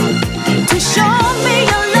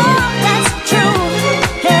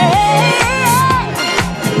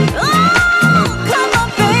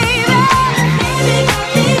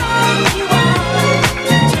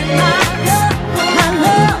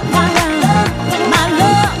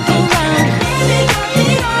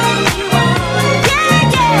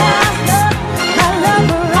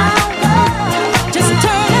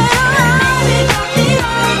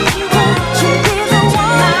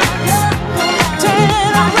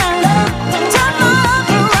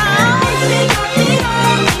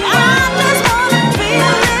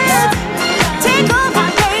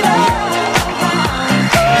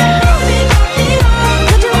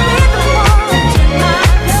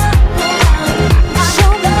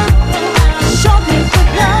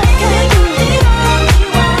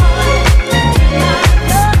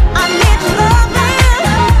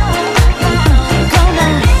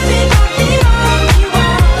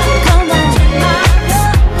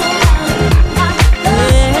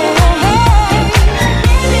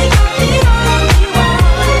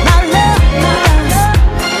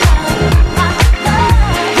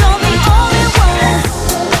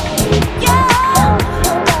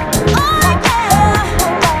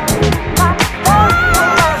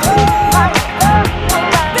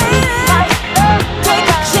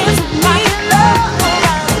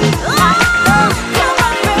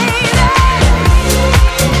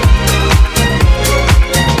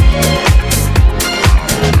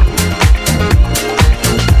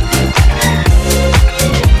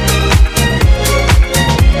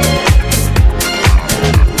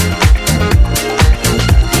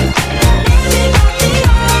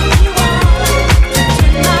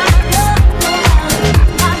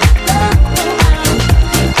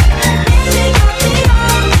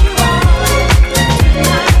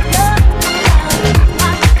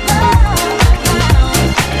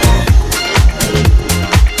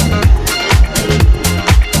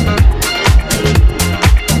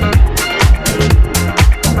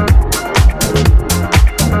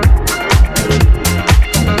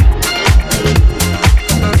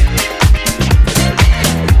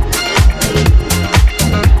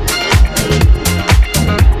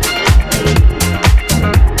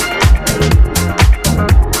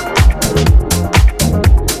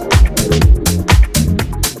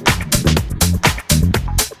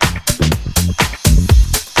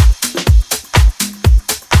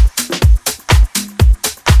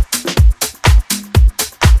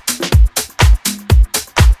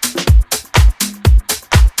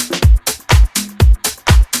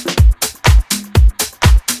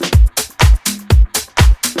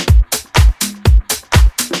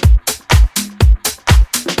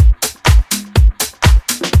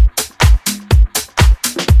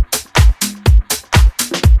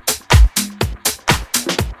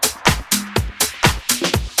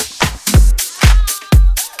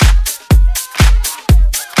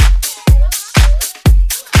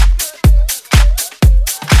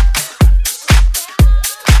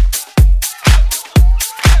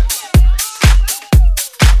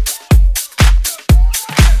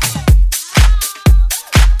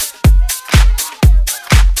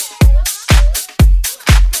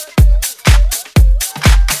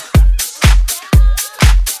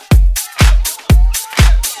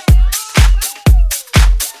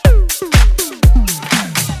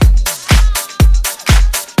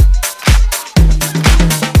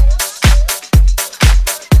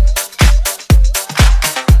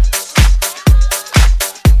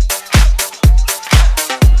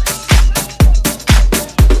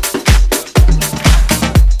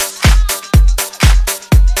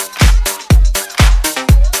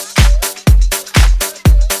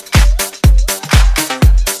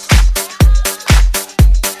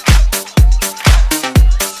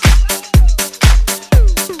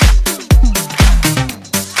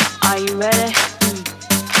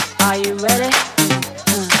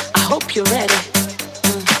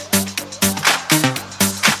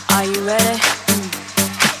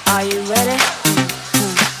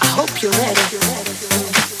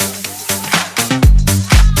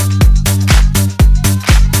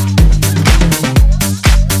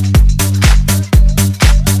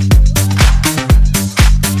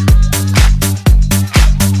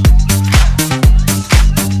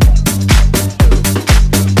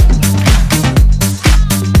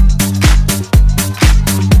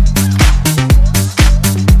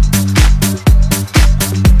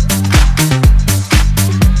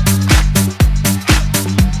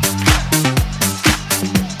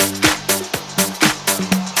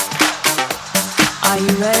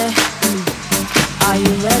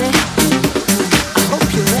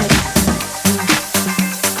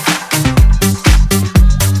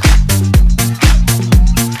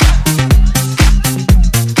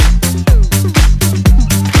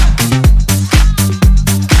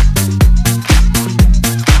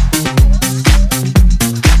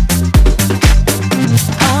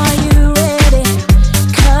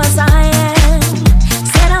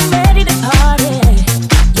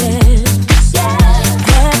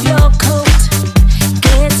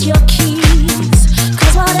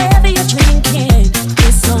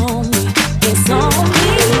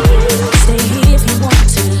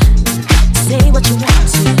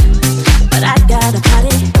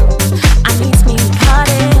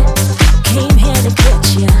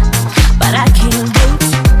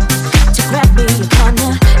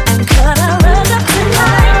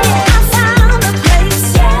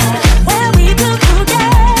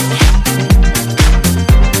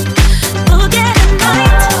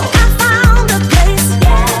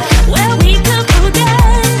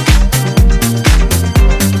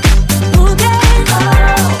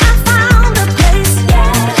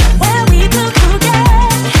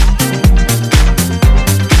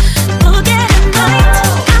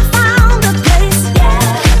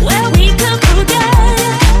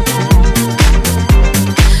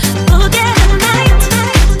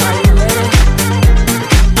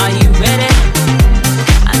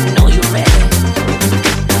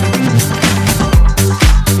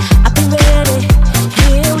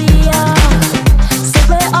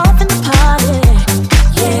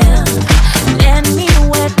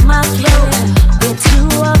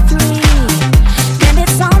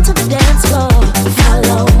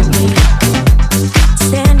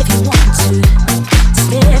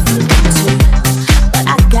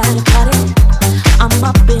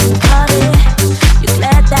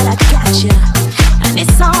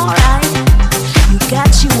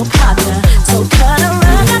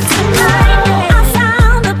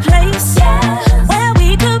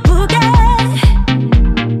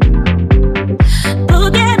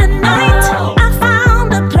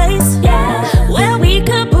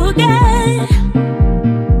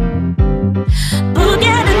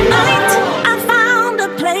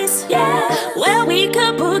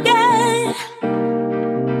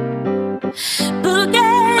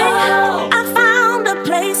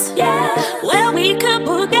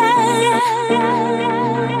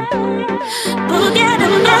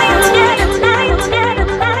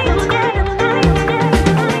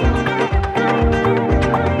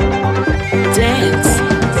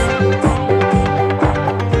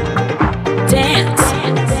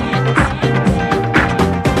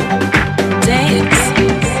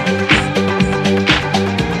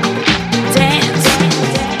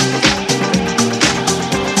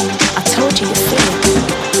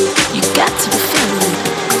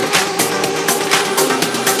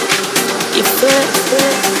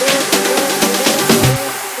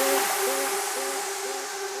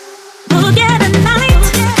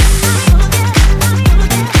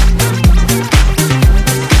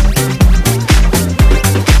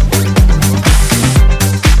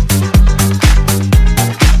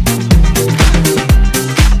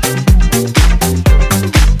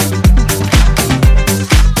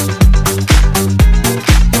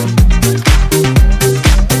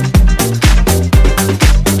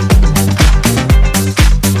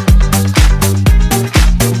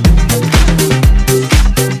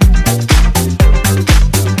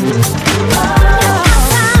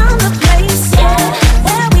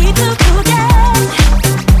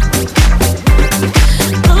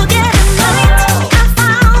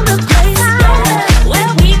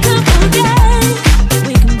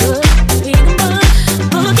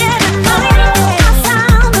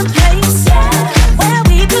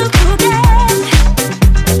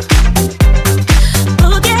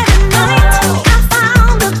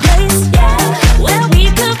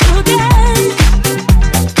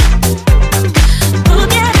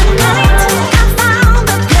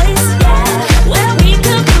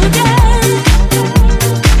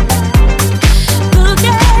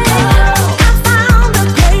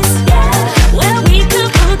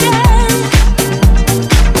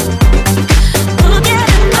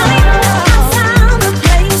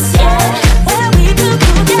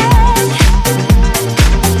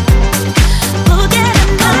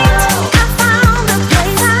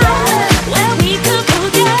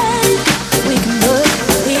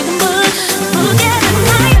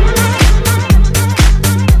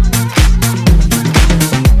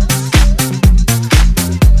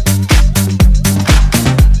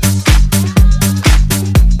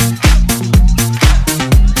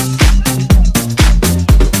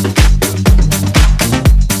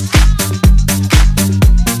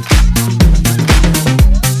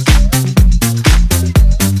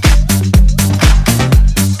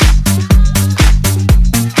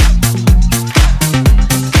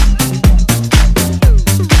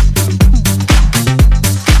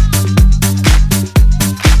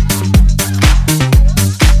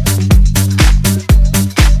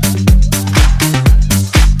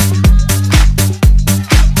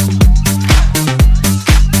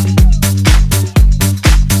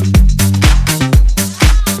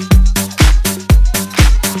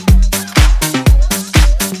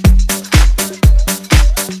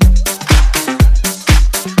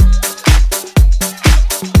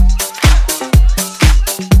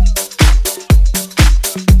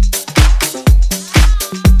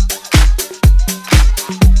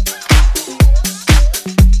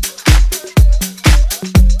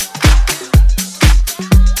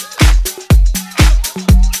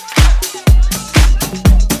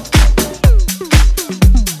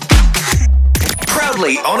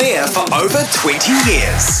 on air for over 20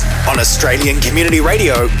 years. On Australian Community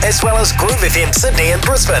Radio, as well as Groove FM Sydney and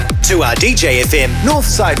Brisbane, 2R DJ FM,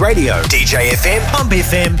 Northside Radio, DJ FM, Pump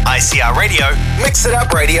FM, ICR Radio, Mix It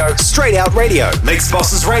Up Radio, Straight Out Radio, Mix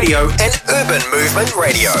Bosses Radio, and Urban Movement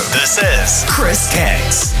Radio. This is Chris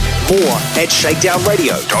Caggs. More at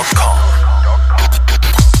shakedownradio.com.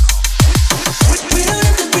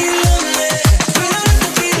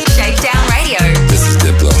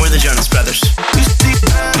 We're the Jonas Brothers. This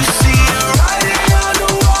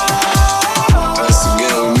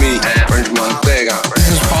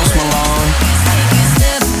is Post Malone.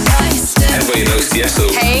 Everybody knows Tiesto.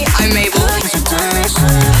 Hey, I'm Mabel.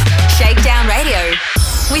 Shakedown Radio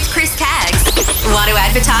with Chris Caggs. Want to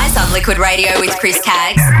advertise on Liquid Radio with Chris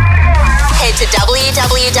Caggs? Head to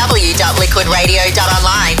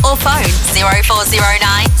www.liquidradio.online or phone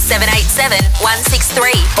 0409 787 163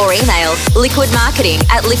 or email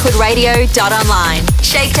liquidmarketing@liquidradio.online.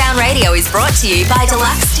 Shakedown Radio is brought to you by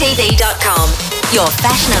deluxetv.com, your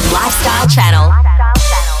fashion and lifestyle channel.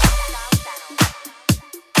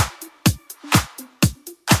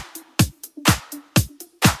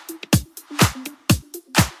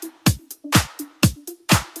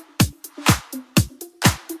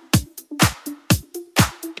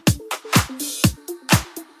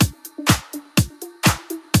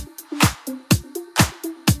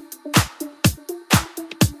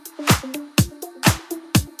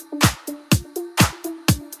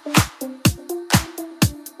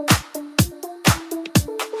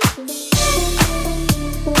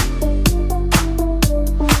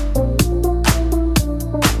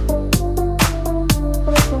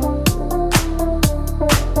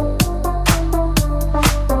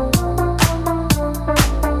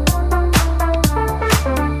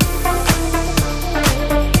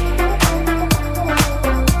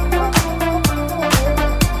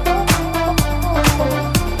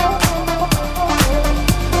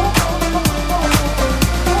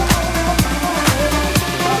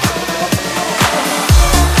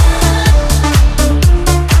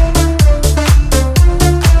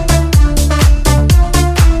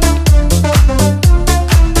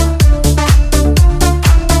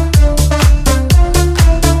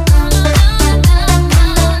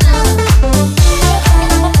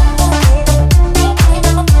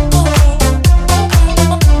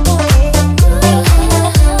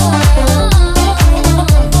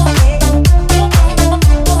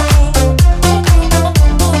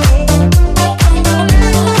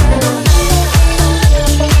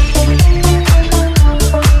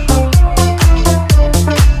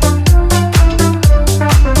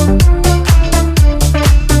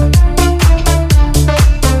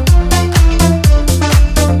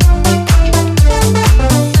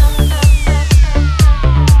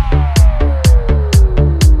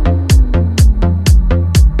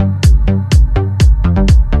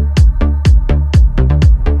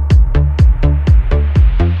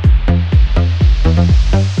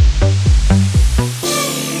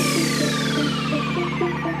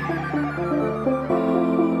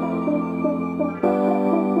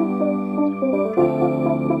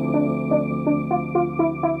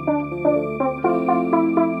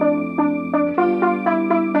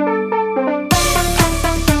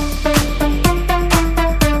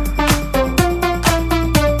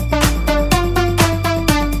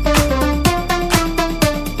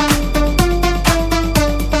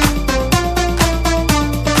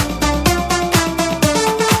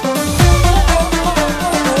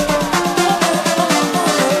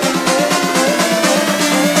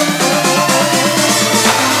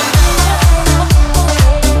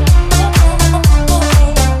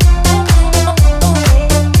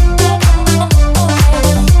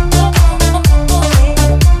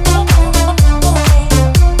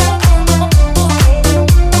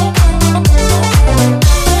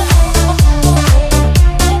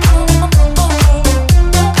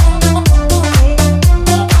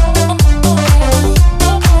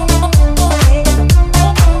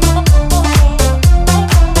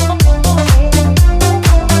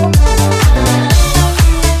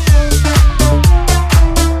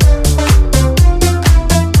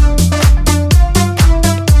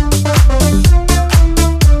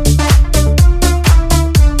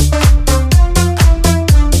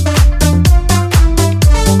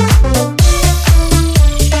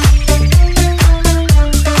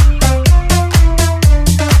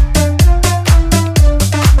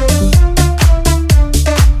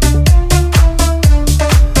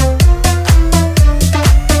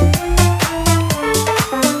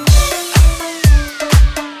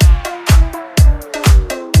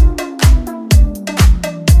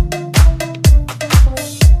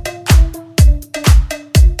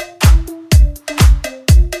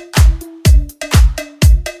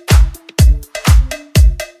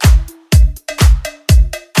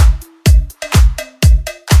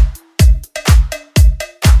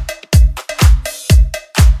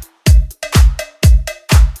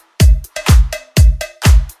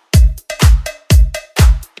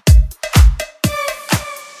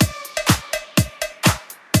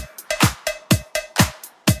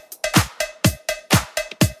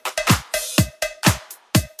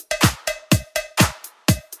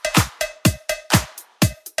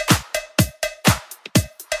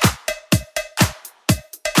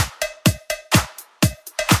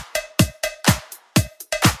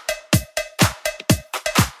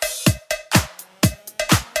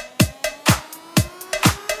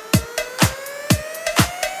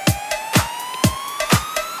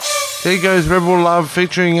 There goes Rebel Love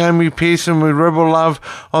featuring Amy Pearson with Rebel Love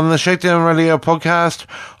on the Shakedown Radio podcast.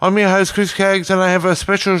 I'm your host Chris Caggs, and I have a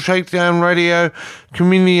special Shakedown Radio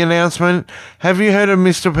community announcement. Have you heard of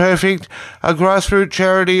Mr. Perfect, a grassroots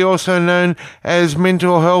charity also known as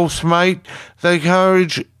Mental Health's Mate? They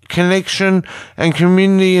encourage connection and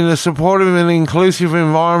community in a supportive and inclusive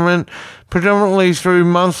environment, predominantly through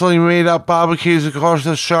monthly meet-up barbecues across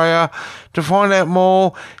Australia. To find out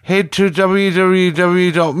more, head to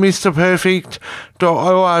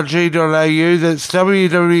www.mrperfect.org.au. That's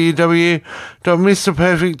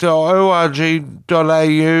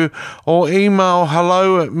www.mrperfect.org.au, or email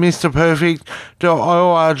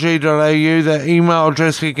hello@mrperfect.org.au. The email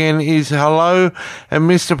address again is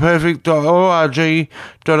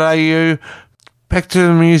hello@mrperfect.org.au. Back to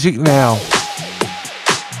the music now.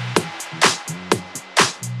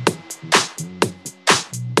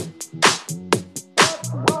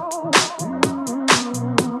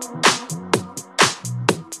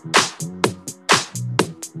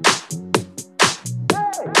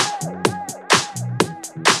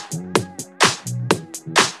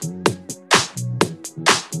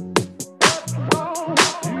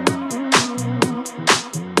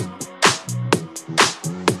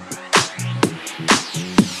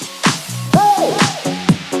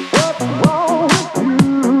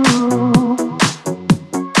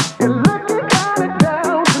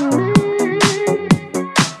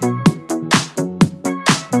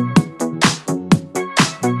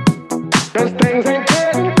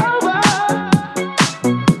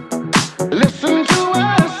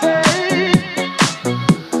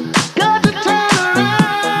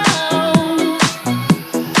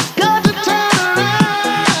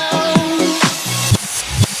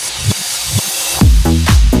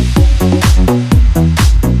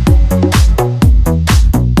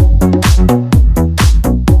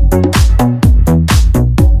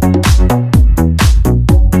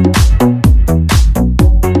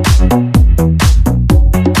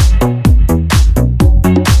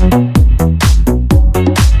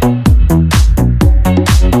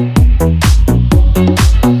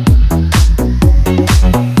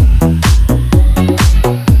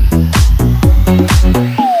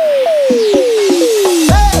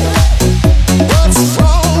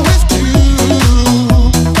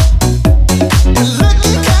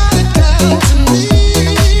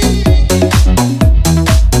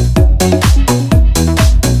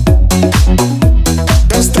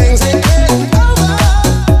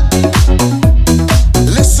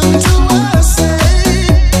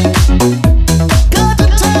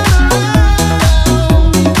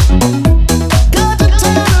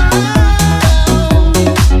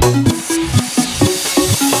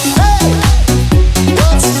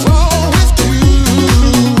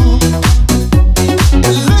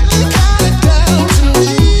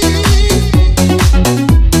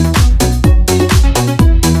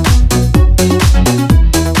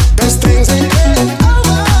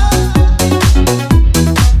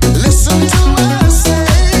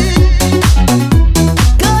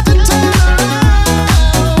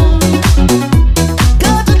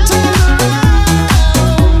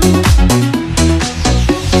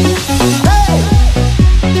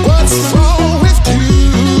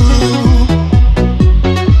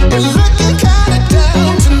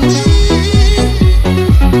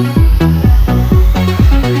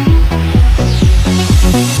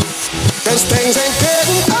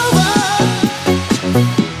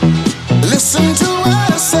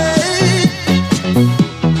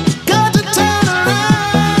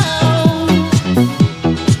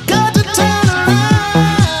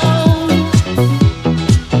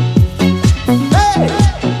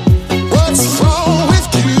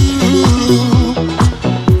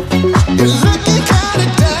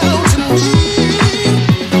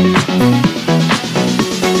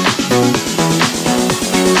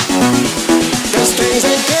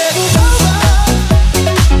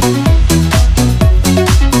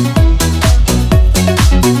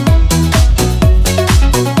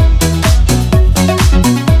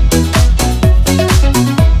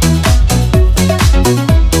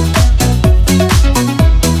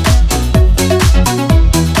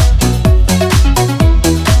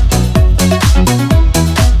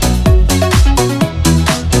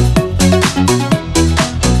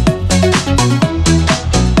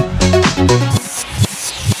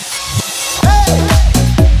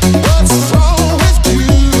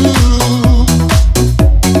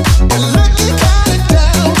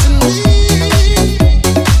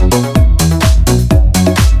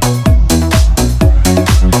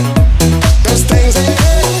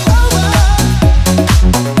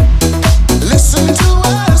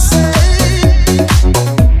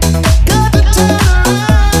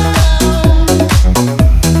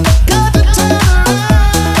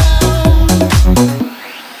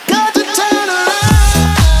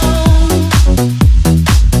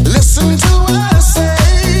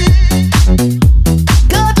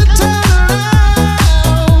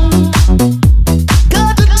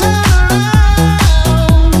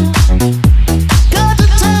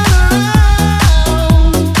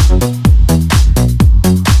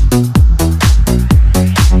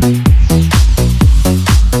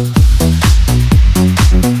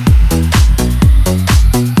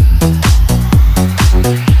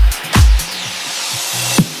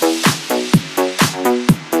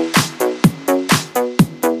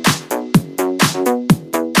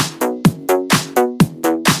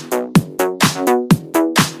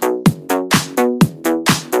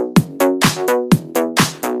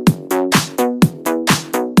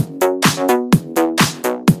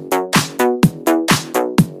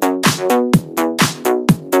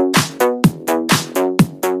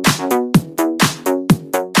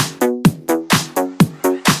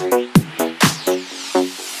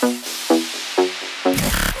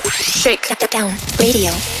 Shakedown Radio.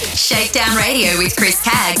 Shakedown Radio with Chris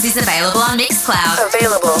Caggs is available on Mixcloud.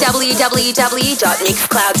 Available.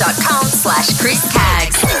 www.mixcloud.com/Chris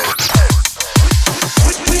Caggs.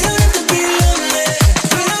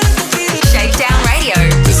 Shakedown Radio.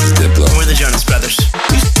 This is Diplo. We're the Jonas Brothers.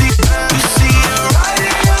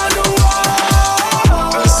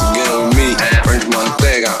 Once again with me, French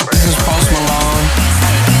Montega. This is Post Malone.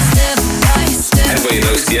 Everybody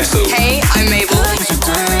knows Tiesto. Hey, I'm Mabel.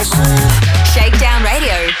 Shakedown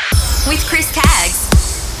Radio with Chris Caggs.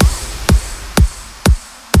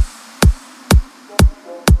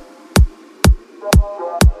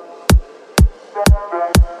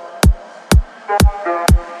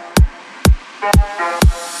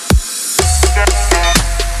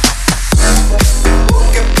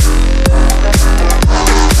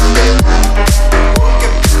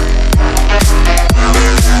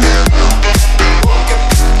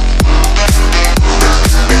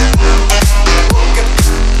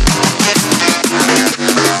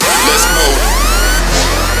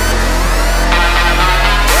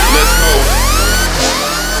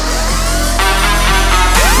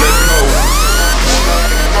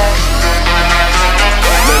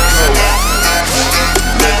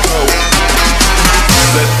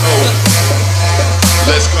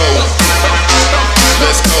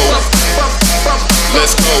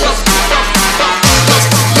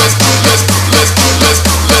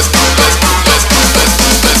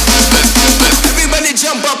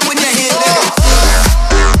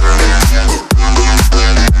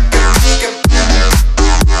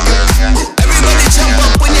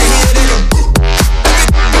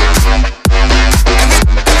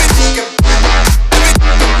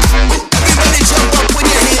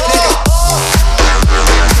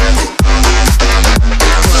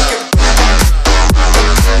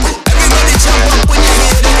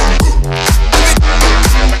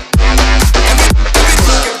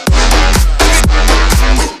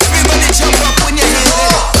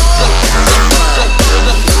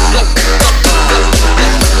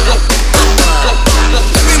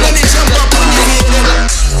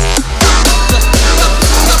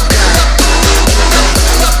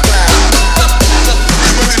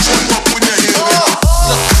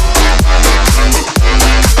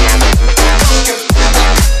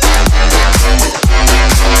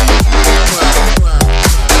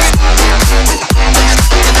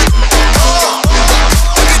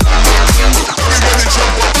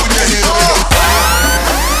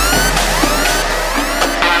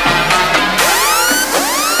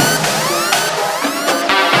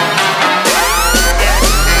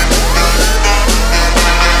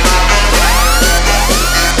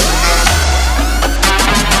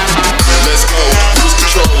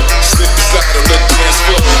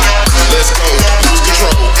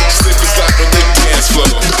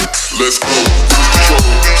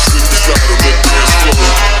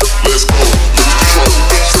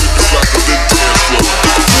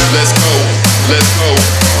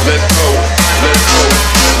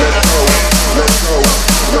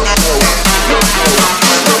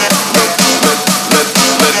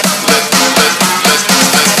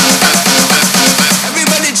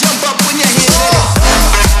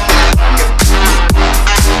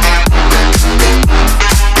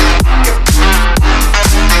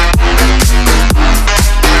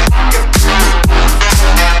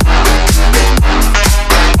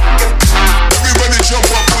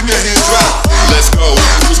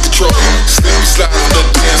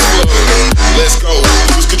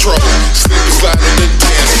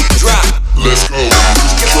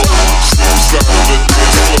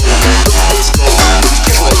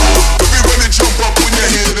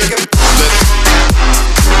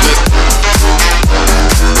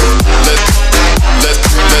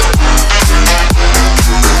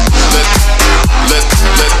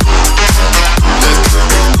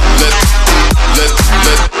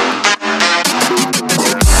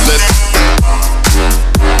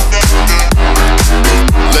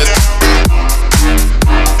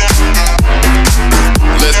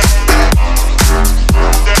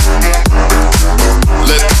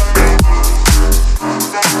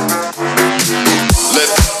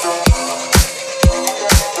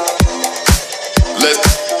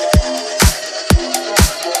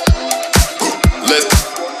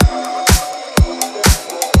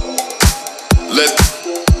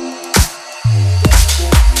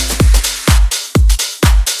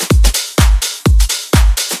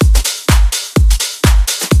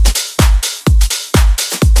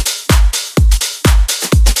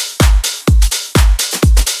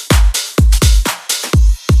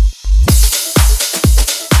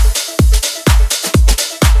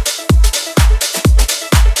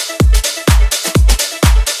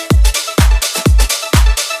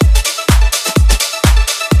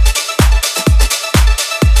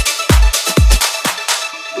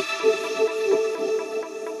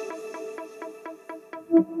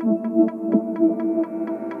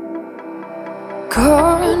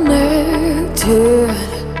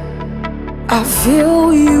 I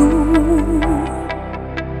feel you.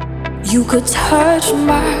 You could touch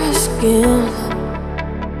my skin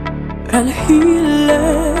and heal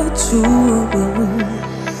it too.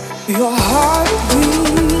 Your heart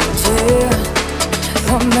beating,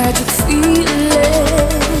 a magic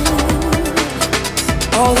feeling.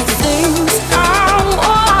 All the things I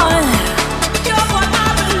want, you're what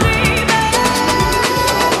I believe in.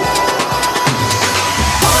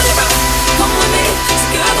 Hold your breath, come with me,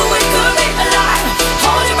 together we could be alive.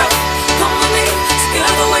 Hold your breath, come with me,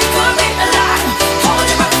 together we could be alive. Hold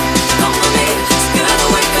your breath, come with me, together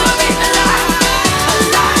we could be alive.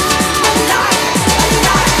 Alive, alive,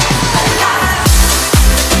 alive, alive.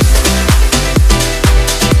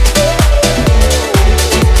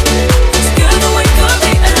 Together we could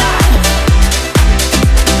be alive.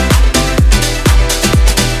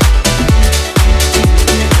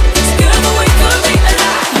 Together we could be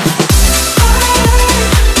alive.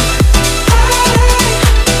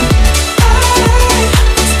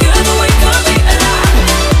 Together we could be alive.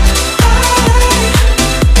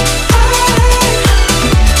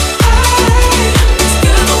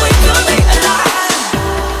 Together we could be alive.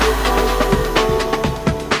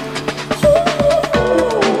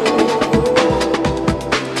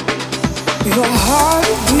 Your heart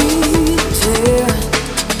beating,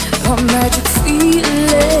 a magic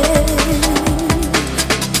feeling.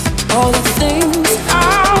 All the things I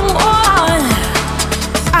want,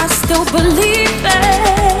 I still believe in.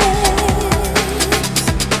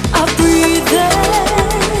 I breathe in,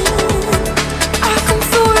 I can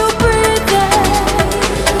feel you breathing.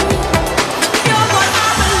 You're what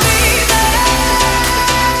I believe in.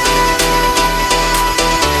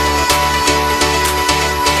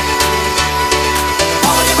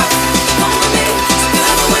 Hold your breath, come with me,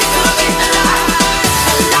 together we could be alive.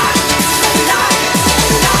 Alive, alive,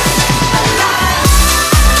 alive, alive.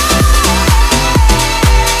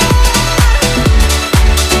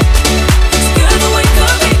 Together we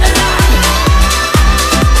could be alive. Together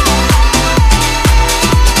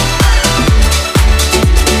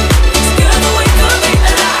we could be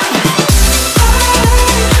alive.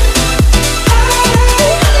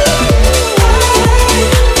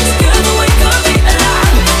 Together we could be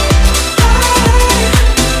alive.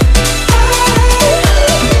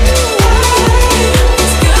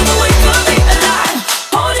 Together we could be alive.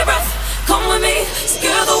 Hold your breath, come with me.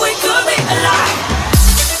 Together we could be alive.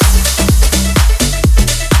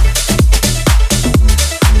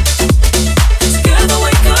 Together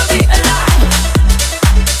we could be alive.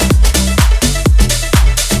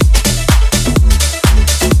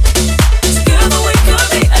 Together we could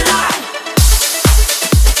be alive.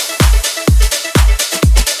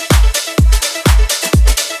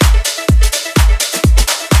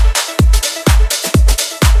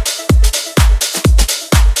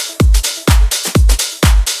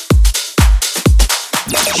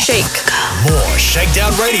 Shake. More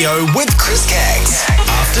Shakedown Radio with Chris Caggs.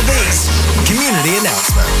 After these community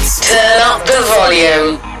announcements. Turn up the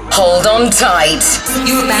volume. Hold on tight.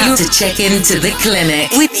 You're about to check into the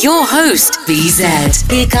clinic with your host,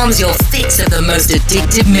 BZ. Here comes your fix of the most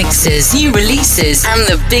addictive mixes, new releases, and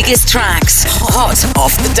the biggest tracks hot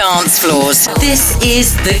off the dance floors. This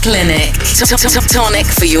is the clinic. Tonic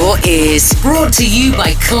for your ears. Brought to you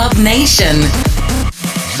by Club Nation.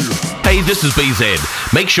 Hey, this is BZ.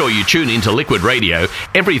 Make sure you tune into Liquid Radio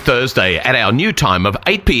every Thursday at our new time of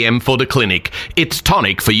 8 p.m. for the clinic. It's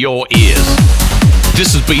tonic for your ears.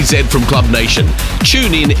 This is BZ from Club Nation.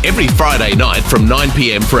 Tune in every Friday night from 9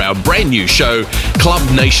 p.m. for our brand new show, Club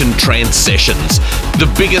Nation Trance Sessions.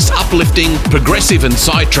 The biggest uplifting, progressive and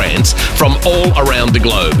psytrance from all around the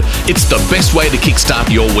globe. It's the best way to kickstart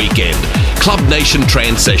your weekend. Club Nation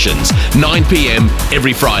Trance Sessions, 9 p.m.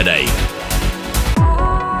 every Friday.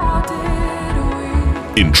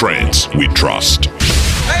 In trance, we trust.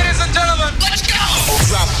 Ladies and gentlemen, let's go!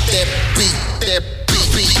 Drop that beat, that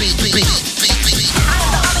beat.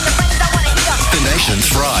 The nation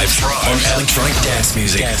thrives on electronic dance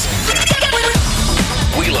music.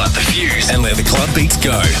 We light the fuse and let the club beats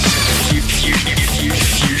go.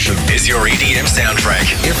 Fusion is your EDM soundtrack.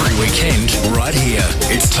 Every weekend, right here.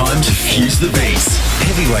 It's time to fuse the beats.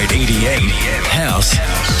 Heavyweight EDM, house,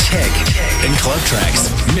 tech, and club tracks.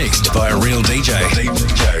 Mixed by a real DJ.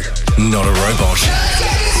 Not a robot.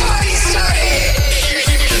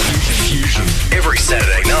 Fusion every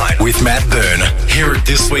Saturday night with Matt Byrne. Hear it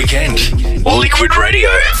this weekend. Liquid Radio.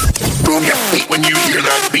 Boom your feet when you hear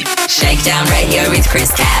that beat. Shakedown Radio with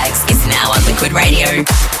Chris Caggs is is now on Liquid Radio.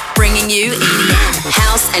 Bringing you EDM,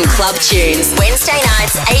 house and club tunes. Wednesday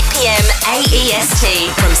nights, 8 p.m. AEST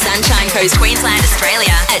from Sunshine Coast, Queensland,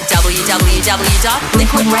 Australia at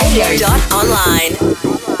www.liquidradio.online.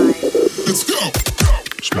 Let's go.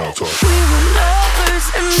 Small talk.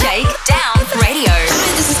 Shakedown Radio.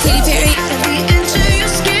 Hi, this is Katy Perry.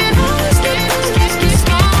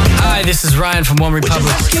 Hi, this is Ryan from One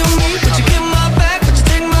Republic.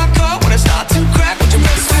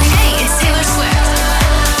 Hey, it's Taylor Swift.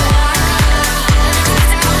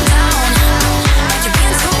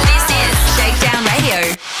 This is Shakedown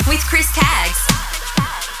Radio with Chris Caggs.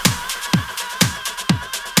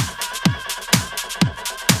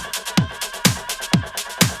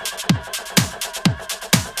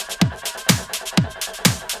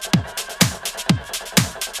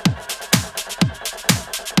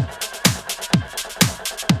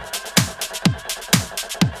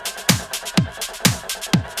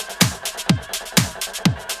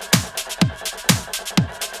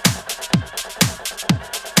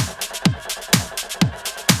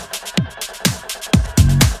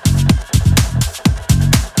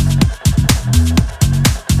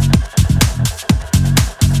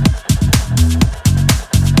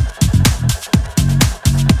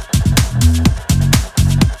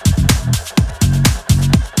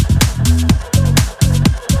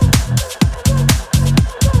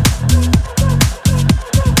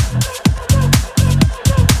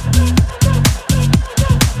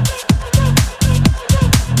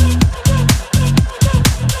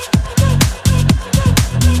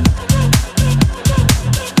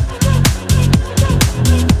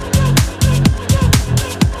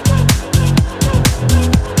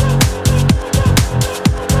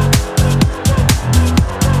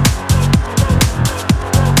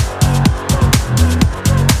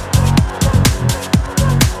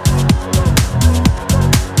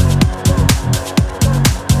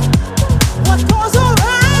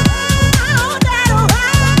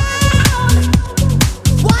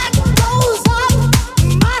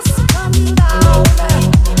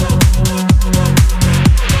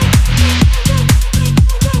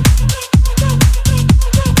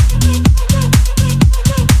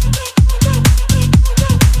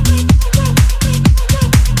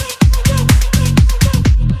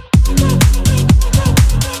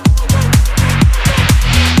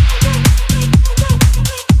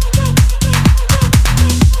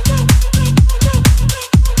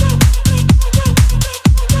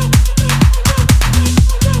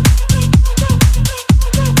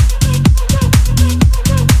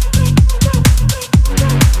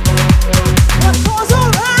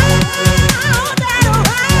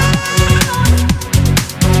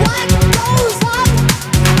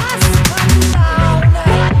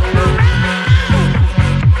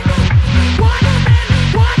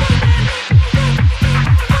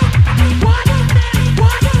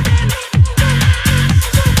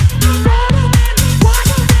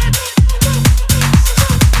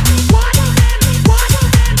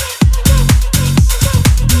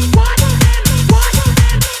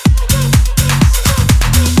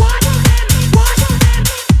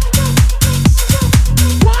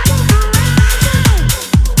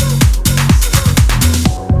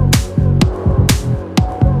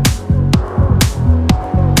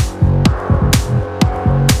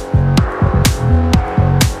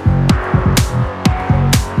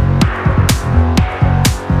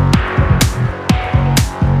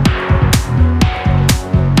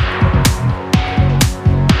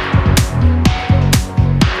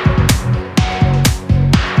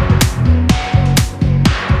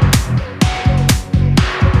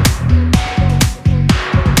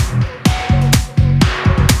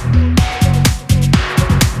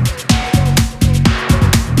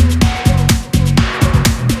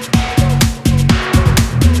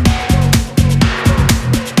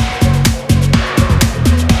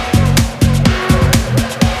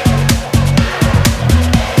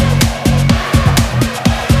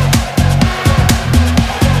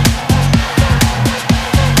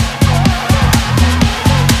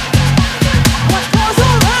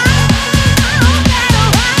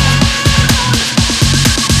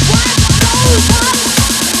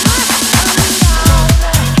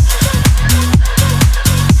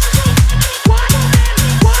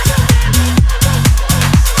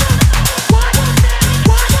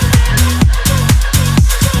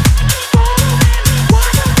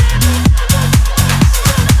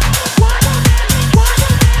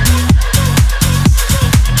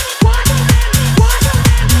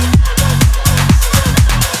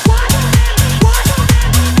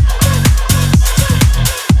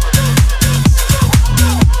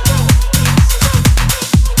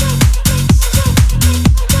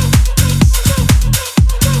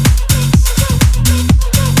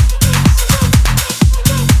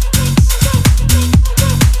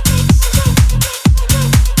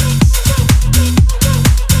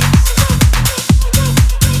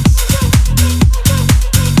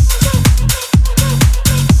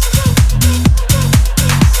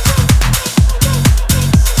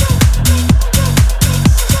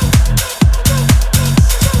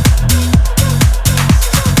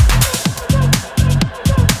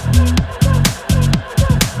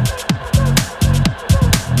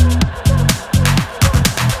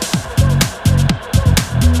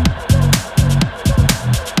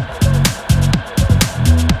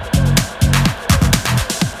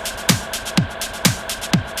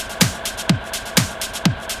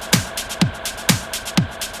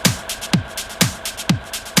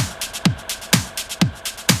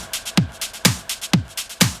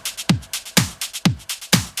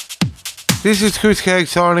 This is Chris Cagg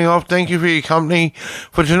signing off. Thank you for your company.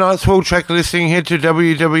 For tonight's full track listing, head to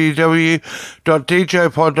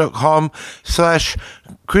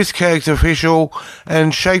www.djpod.com/Chris Caggs Official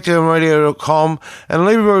and shakedownradio.com, and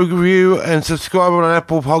leave a review and subscribe on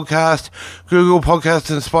Apple Podcast, Google Podcast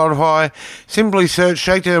and Spotify. Simply search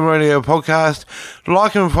Shakedown Radio Podcast.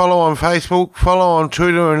 Like and follow on Facebook, follow on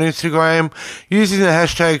Twitter and Instagram using the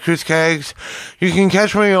hashtag Chris Caggs. You can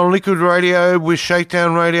catch me on Liquid Radio with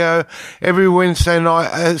Shakedown Radio every Wednesday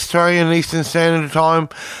night Australian Eastern Standard Time,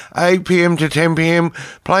 8 p.m. to 10 p.m,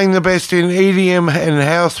 playing the best in EDM and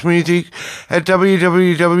house music at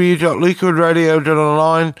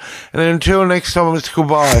www.liquidradio.online. And until next time, it's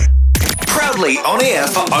goodbye. Proudly on air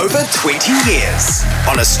for over 20 years.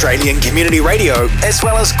 On Australian Community Radio, as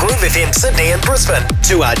well as Groove FM Sydney and Brisbane.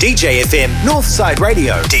 To our DJ FM Northside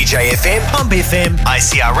Radio, DJ FM Pump FM,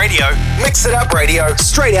 ICR Radio, Mix It Up Radio,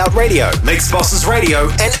 Straight Out Radio, Mix Bosses Radio,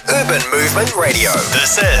 and Urban Movement Radio.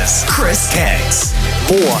 This is Chris Caggs.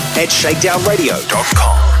 More at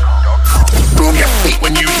shakedownradio.com. Move your feet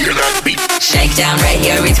when you hear that beat. Shakedown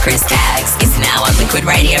Radio with Chris Caggs is now on Liquid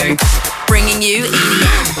Radio. Bringing you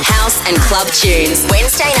EDM, house and club tunes.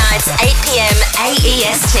 Wednesday nights, 8 p.m.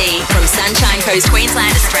 AEST from Sunshine Coast,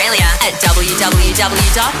 Queensland, Australia at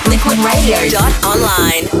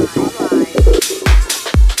www.liquidradio.online.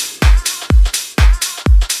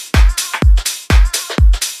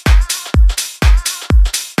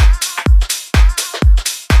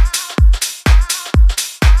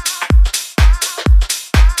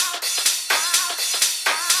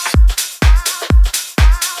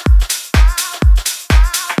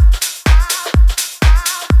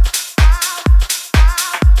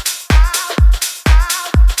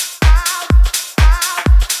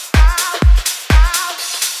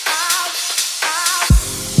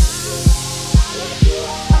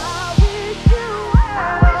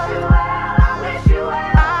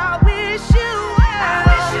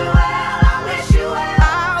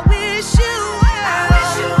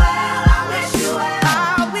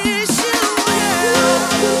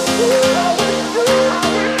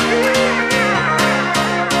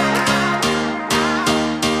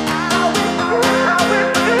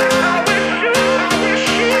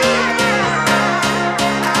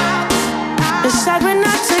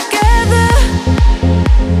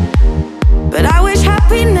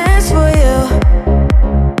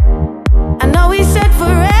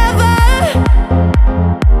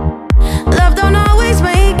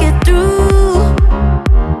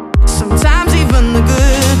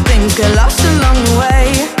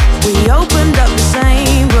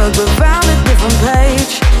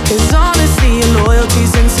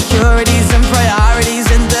 Loyalties, insecurities, and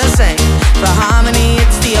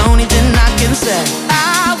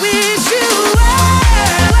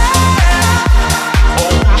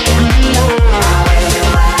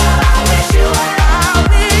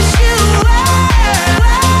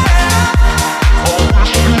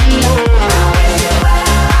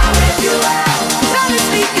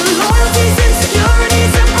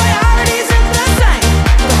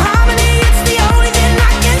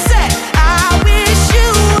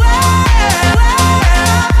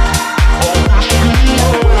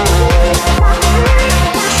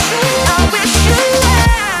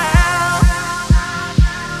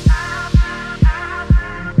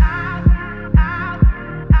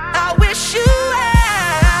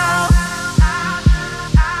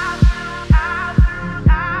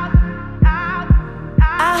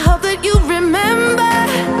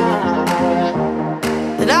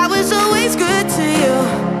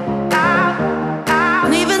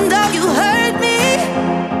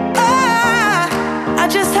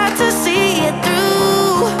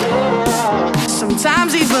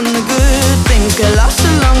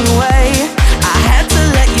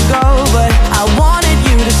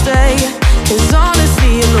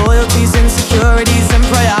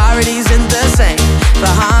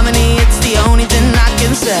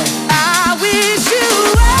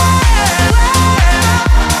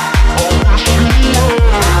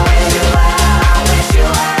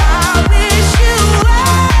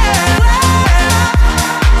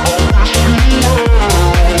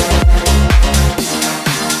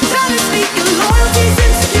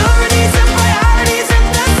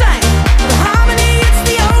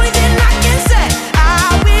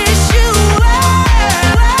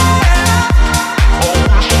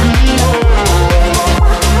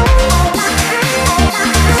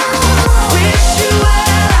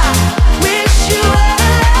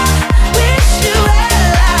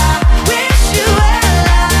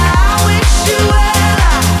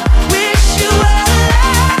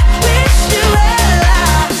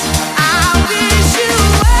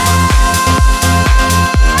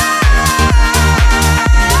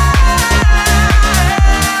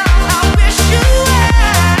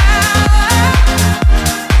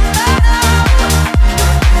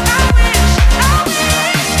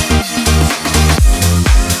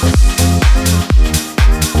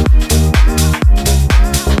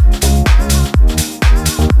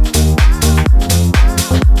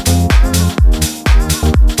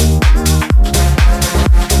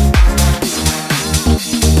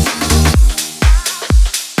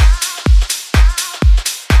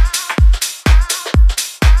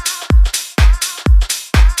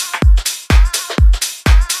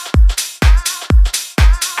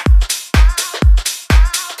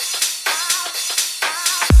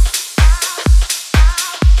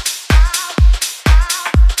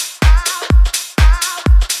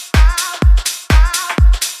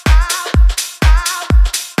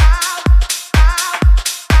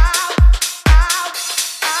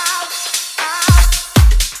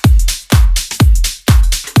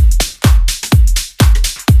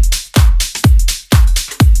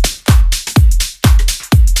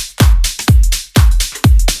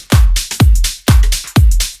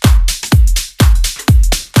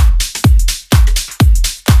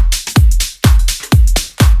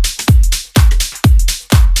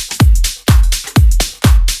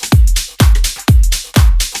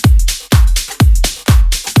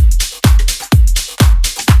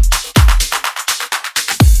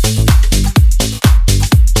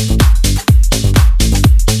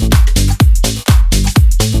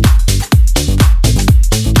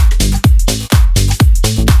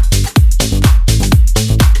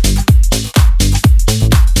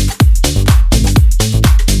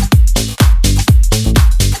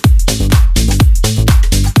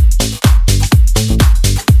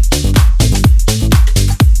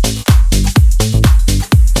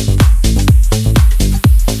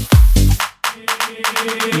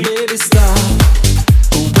Baby, stop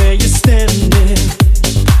where you're standing.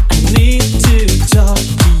 I need to talk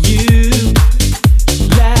to you.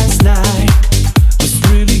 Last night was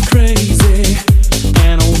really crazy,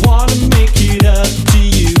 and I wanna make it up to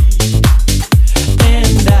you.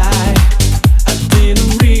 And I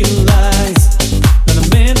didn't realize that I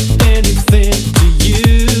meant anything to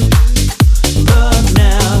you. But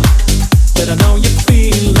now that I know your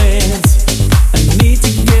feelings, I need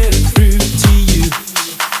to get it through to you.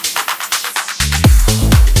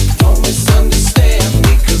 Don't misunderstand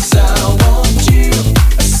me, 'cause I want you.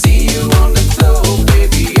 I see you on the floor,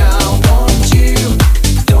 baby, I want you.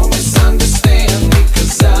 Don't misunderstand me,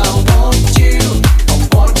 'cause I want you. I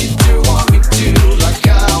want you to want me too, like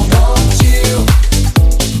I want you.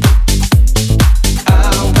 I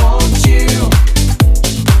want you.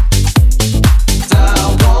 I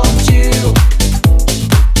want you.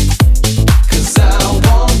 'Cause I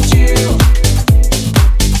want you.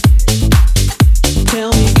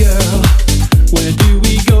 Tell me, girl, where do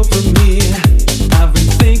we go from here? I've been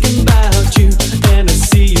thinking about you, and I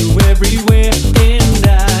see you everywhere. And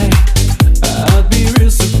I'd be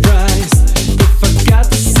real surprised if I got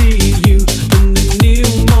to see you in the new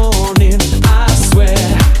morning. I swear,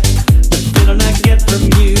 the feeling I get from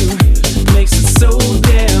you makes it so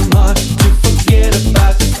damn hard to forget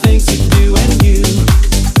about the things you do. And you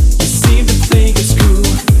seem to think it's cool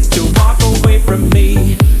to walk away from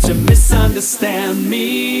me, to misunderstand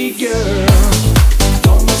me, girl.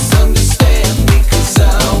 Don't misunderstand me, 'cause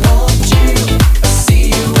I want you. I see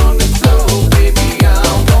you on the floor, baby, I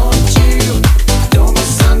want you. Don't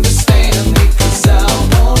misunderstand me, 'cause I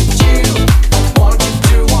want you. I want you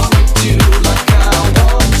to want me too, like I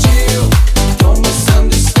want you. Don't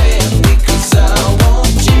misunderstand me, 'cause I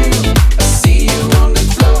want you. I see you on the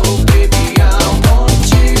floor, baby, I want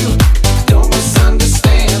you. Don't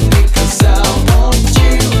misunderstand me, 'cause I want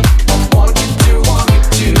you. I want you to want me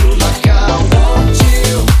too, like I want you.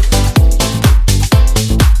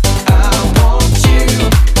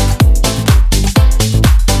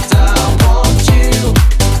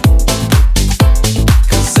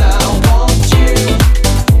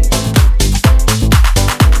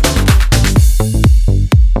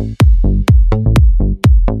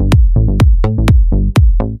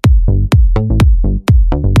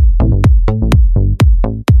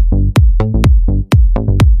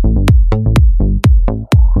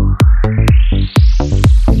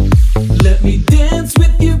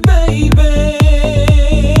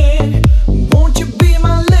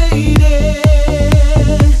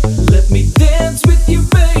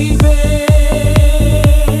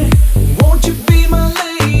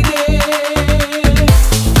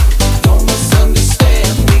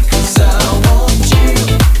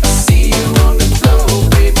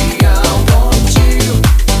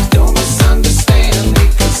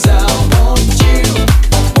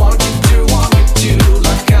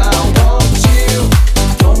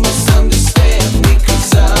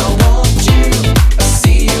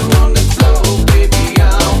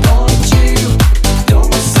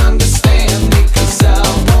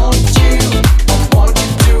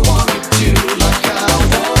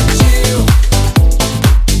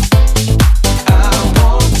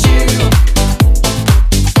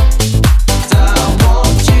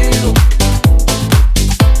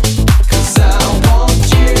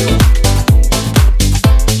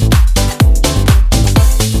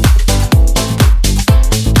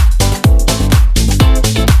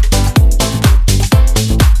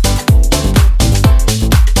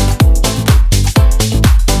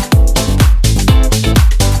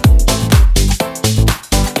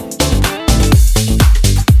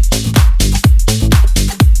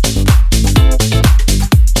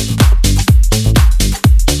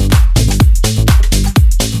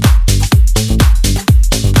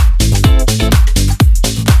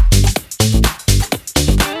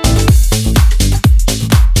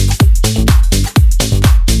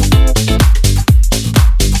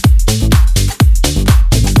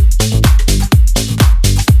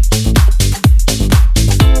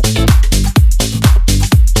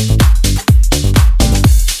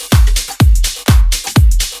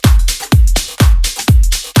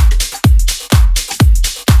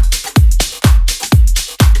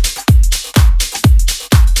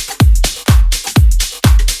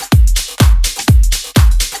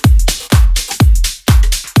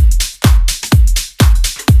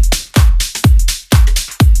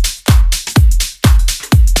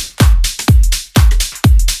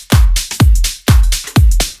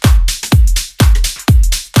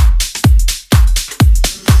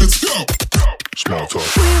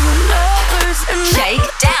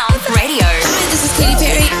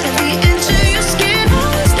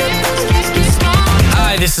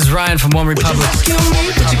 is Ryan from One Republic. Hey,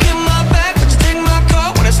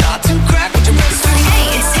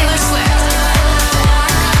 it's Taylor Swift.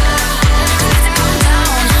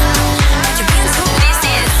 This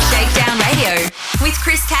is Shakedown Radio with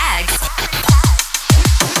Chris Caggs.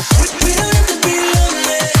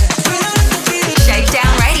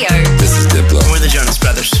 Shakedown Radio. This is Diplo. We're the Jonas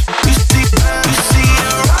Brothers.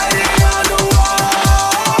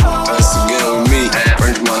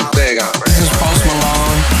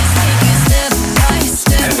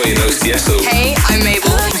 Hey, I'm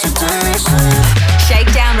Mabel.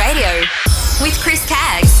 Shakedown Radio with Chris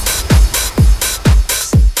Caggs.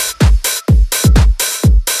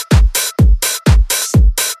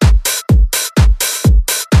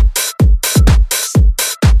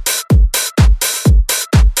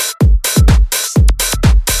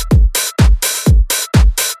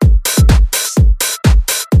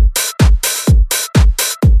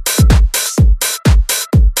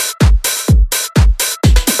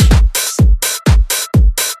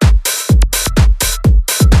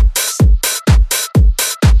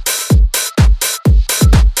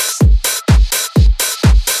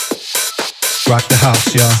 Rock the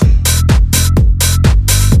house, y'all.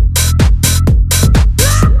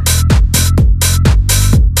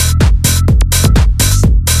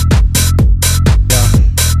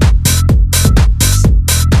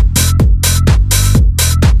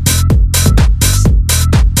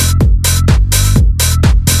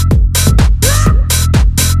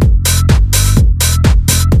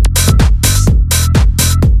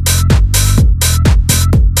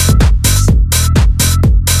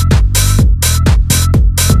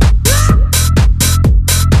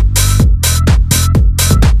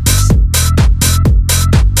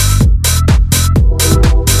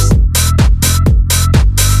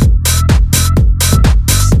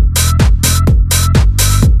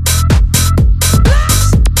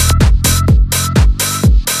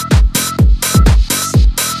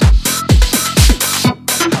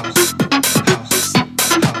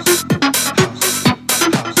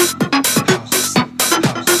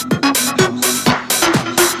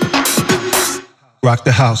 Rock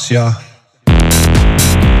the house, y'all.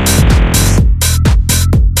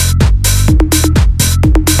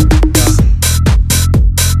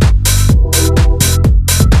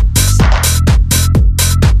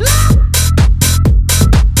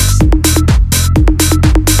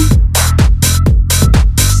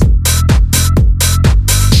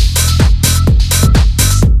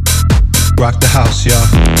 Rock the house,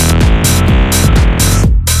 y'all.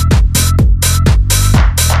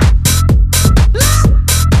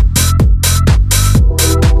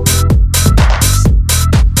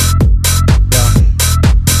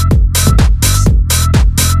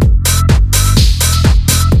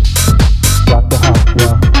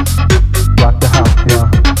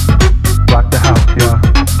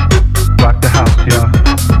 Rock the house,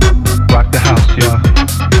 y'all.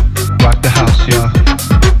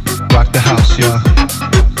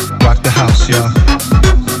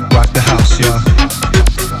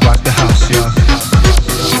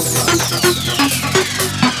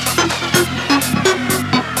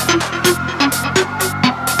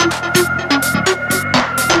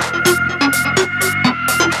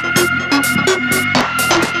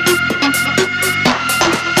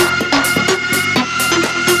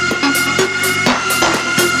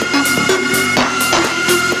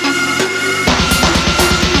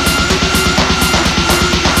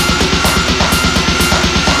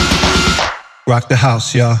 Rock the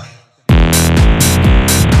house, y'all.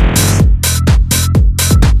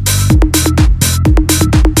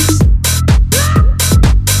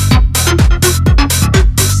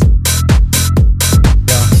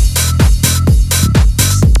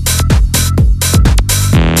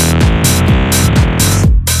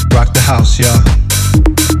 Rock the house, y'all.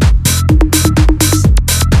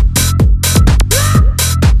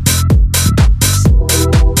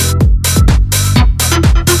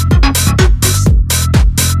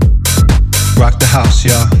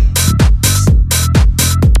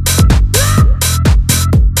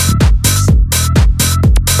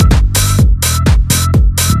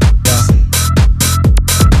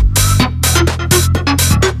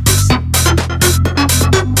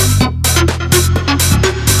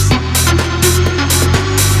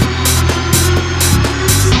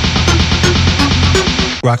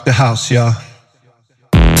 Rock the house, y'all.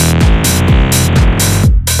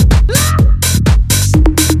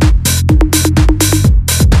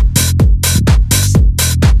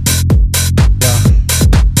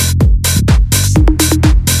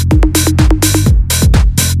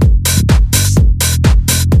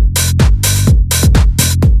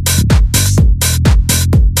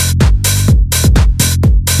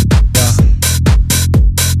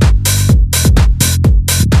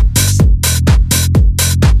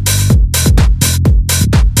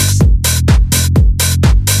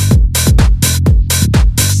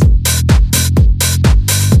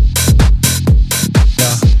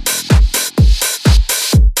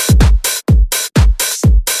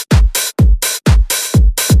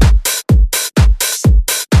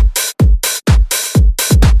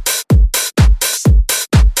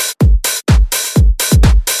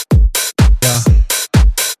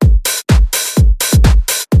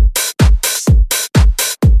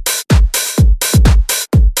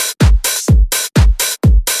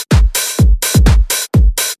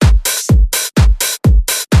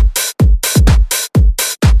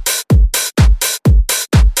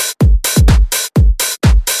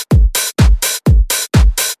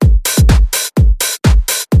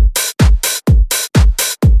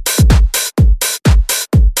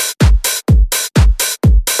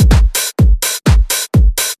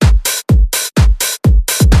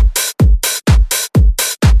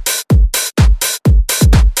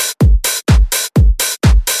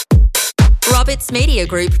 Roberts Media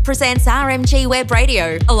Group presents RMG Web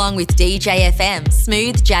Radio, along with DJ FM,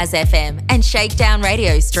 Smooth Jazz FM, and Shakedown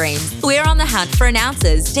Radio streams. We're on the hunt for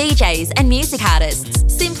announcers, DJs, and music artists.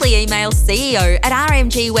 Simply email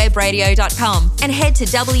ceo@rmgwebradio.com and head to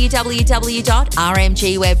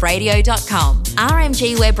www.rmgwebradio.com.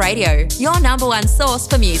 RMG Web Radio, your number one source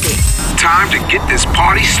for music. Time to get this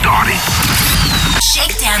party started.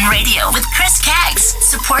 Shakedown Radio with Chris Caggs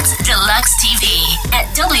supports Deluxe TV at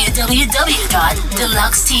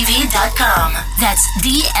www.deluxetv.com. That's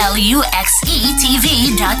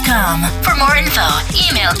DLUXETV.com. For more info,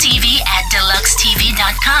 email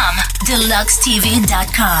tv@deluxetv.com.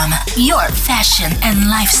 Deluxetv.com, your fashion and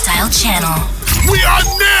lifestyle channel. We are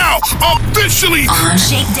now officially on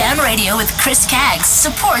Shakedown Radio with Chris Caggs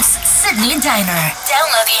supports Sydney Diner.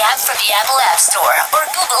 Download the app from the Apple App Store or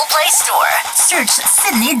Google Play Store. Search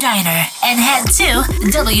Sydney Diner and head to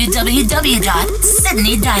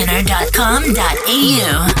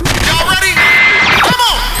www.sydneydiner.com.au. Y'all ready? Come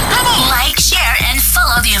on! Come on! Like, share, and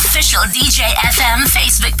follow the official DJ FM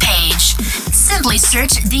Facebook page. Simply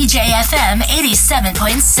search DJ FM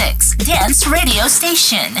 87.6 Dance Radio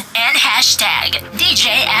Station and hashtag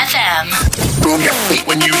DJ FM. Boom your feet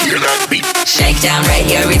when you hear that beat. Shakedown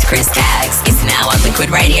Radio with Chris Caggs is now on Liquid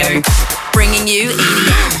Radio. Bringing you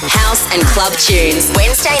EDM, house and club tunes.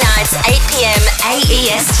 Wednesday nights, 8 p.m.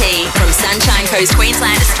 AEST from Sunshine Coast,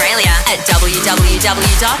 Queensland, Australia at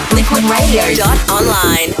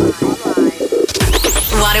www.liquidradio.online.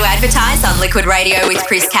 Want to advertise on Liquid Radio with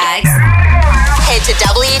Chris Caggs? Head to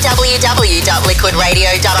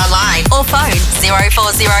www.liquidradio.online or phone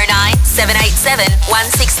 0409 787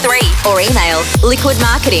 163 or email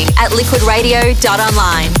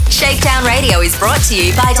liquidmarketing@liquidradio.online. Shakedown Radio is brought to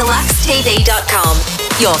you by deluxetv.com,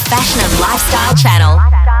 your fashion and lifestyle channel.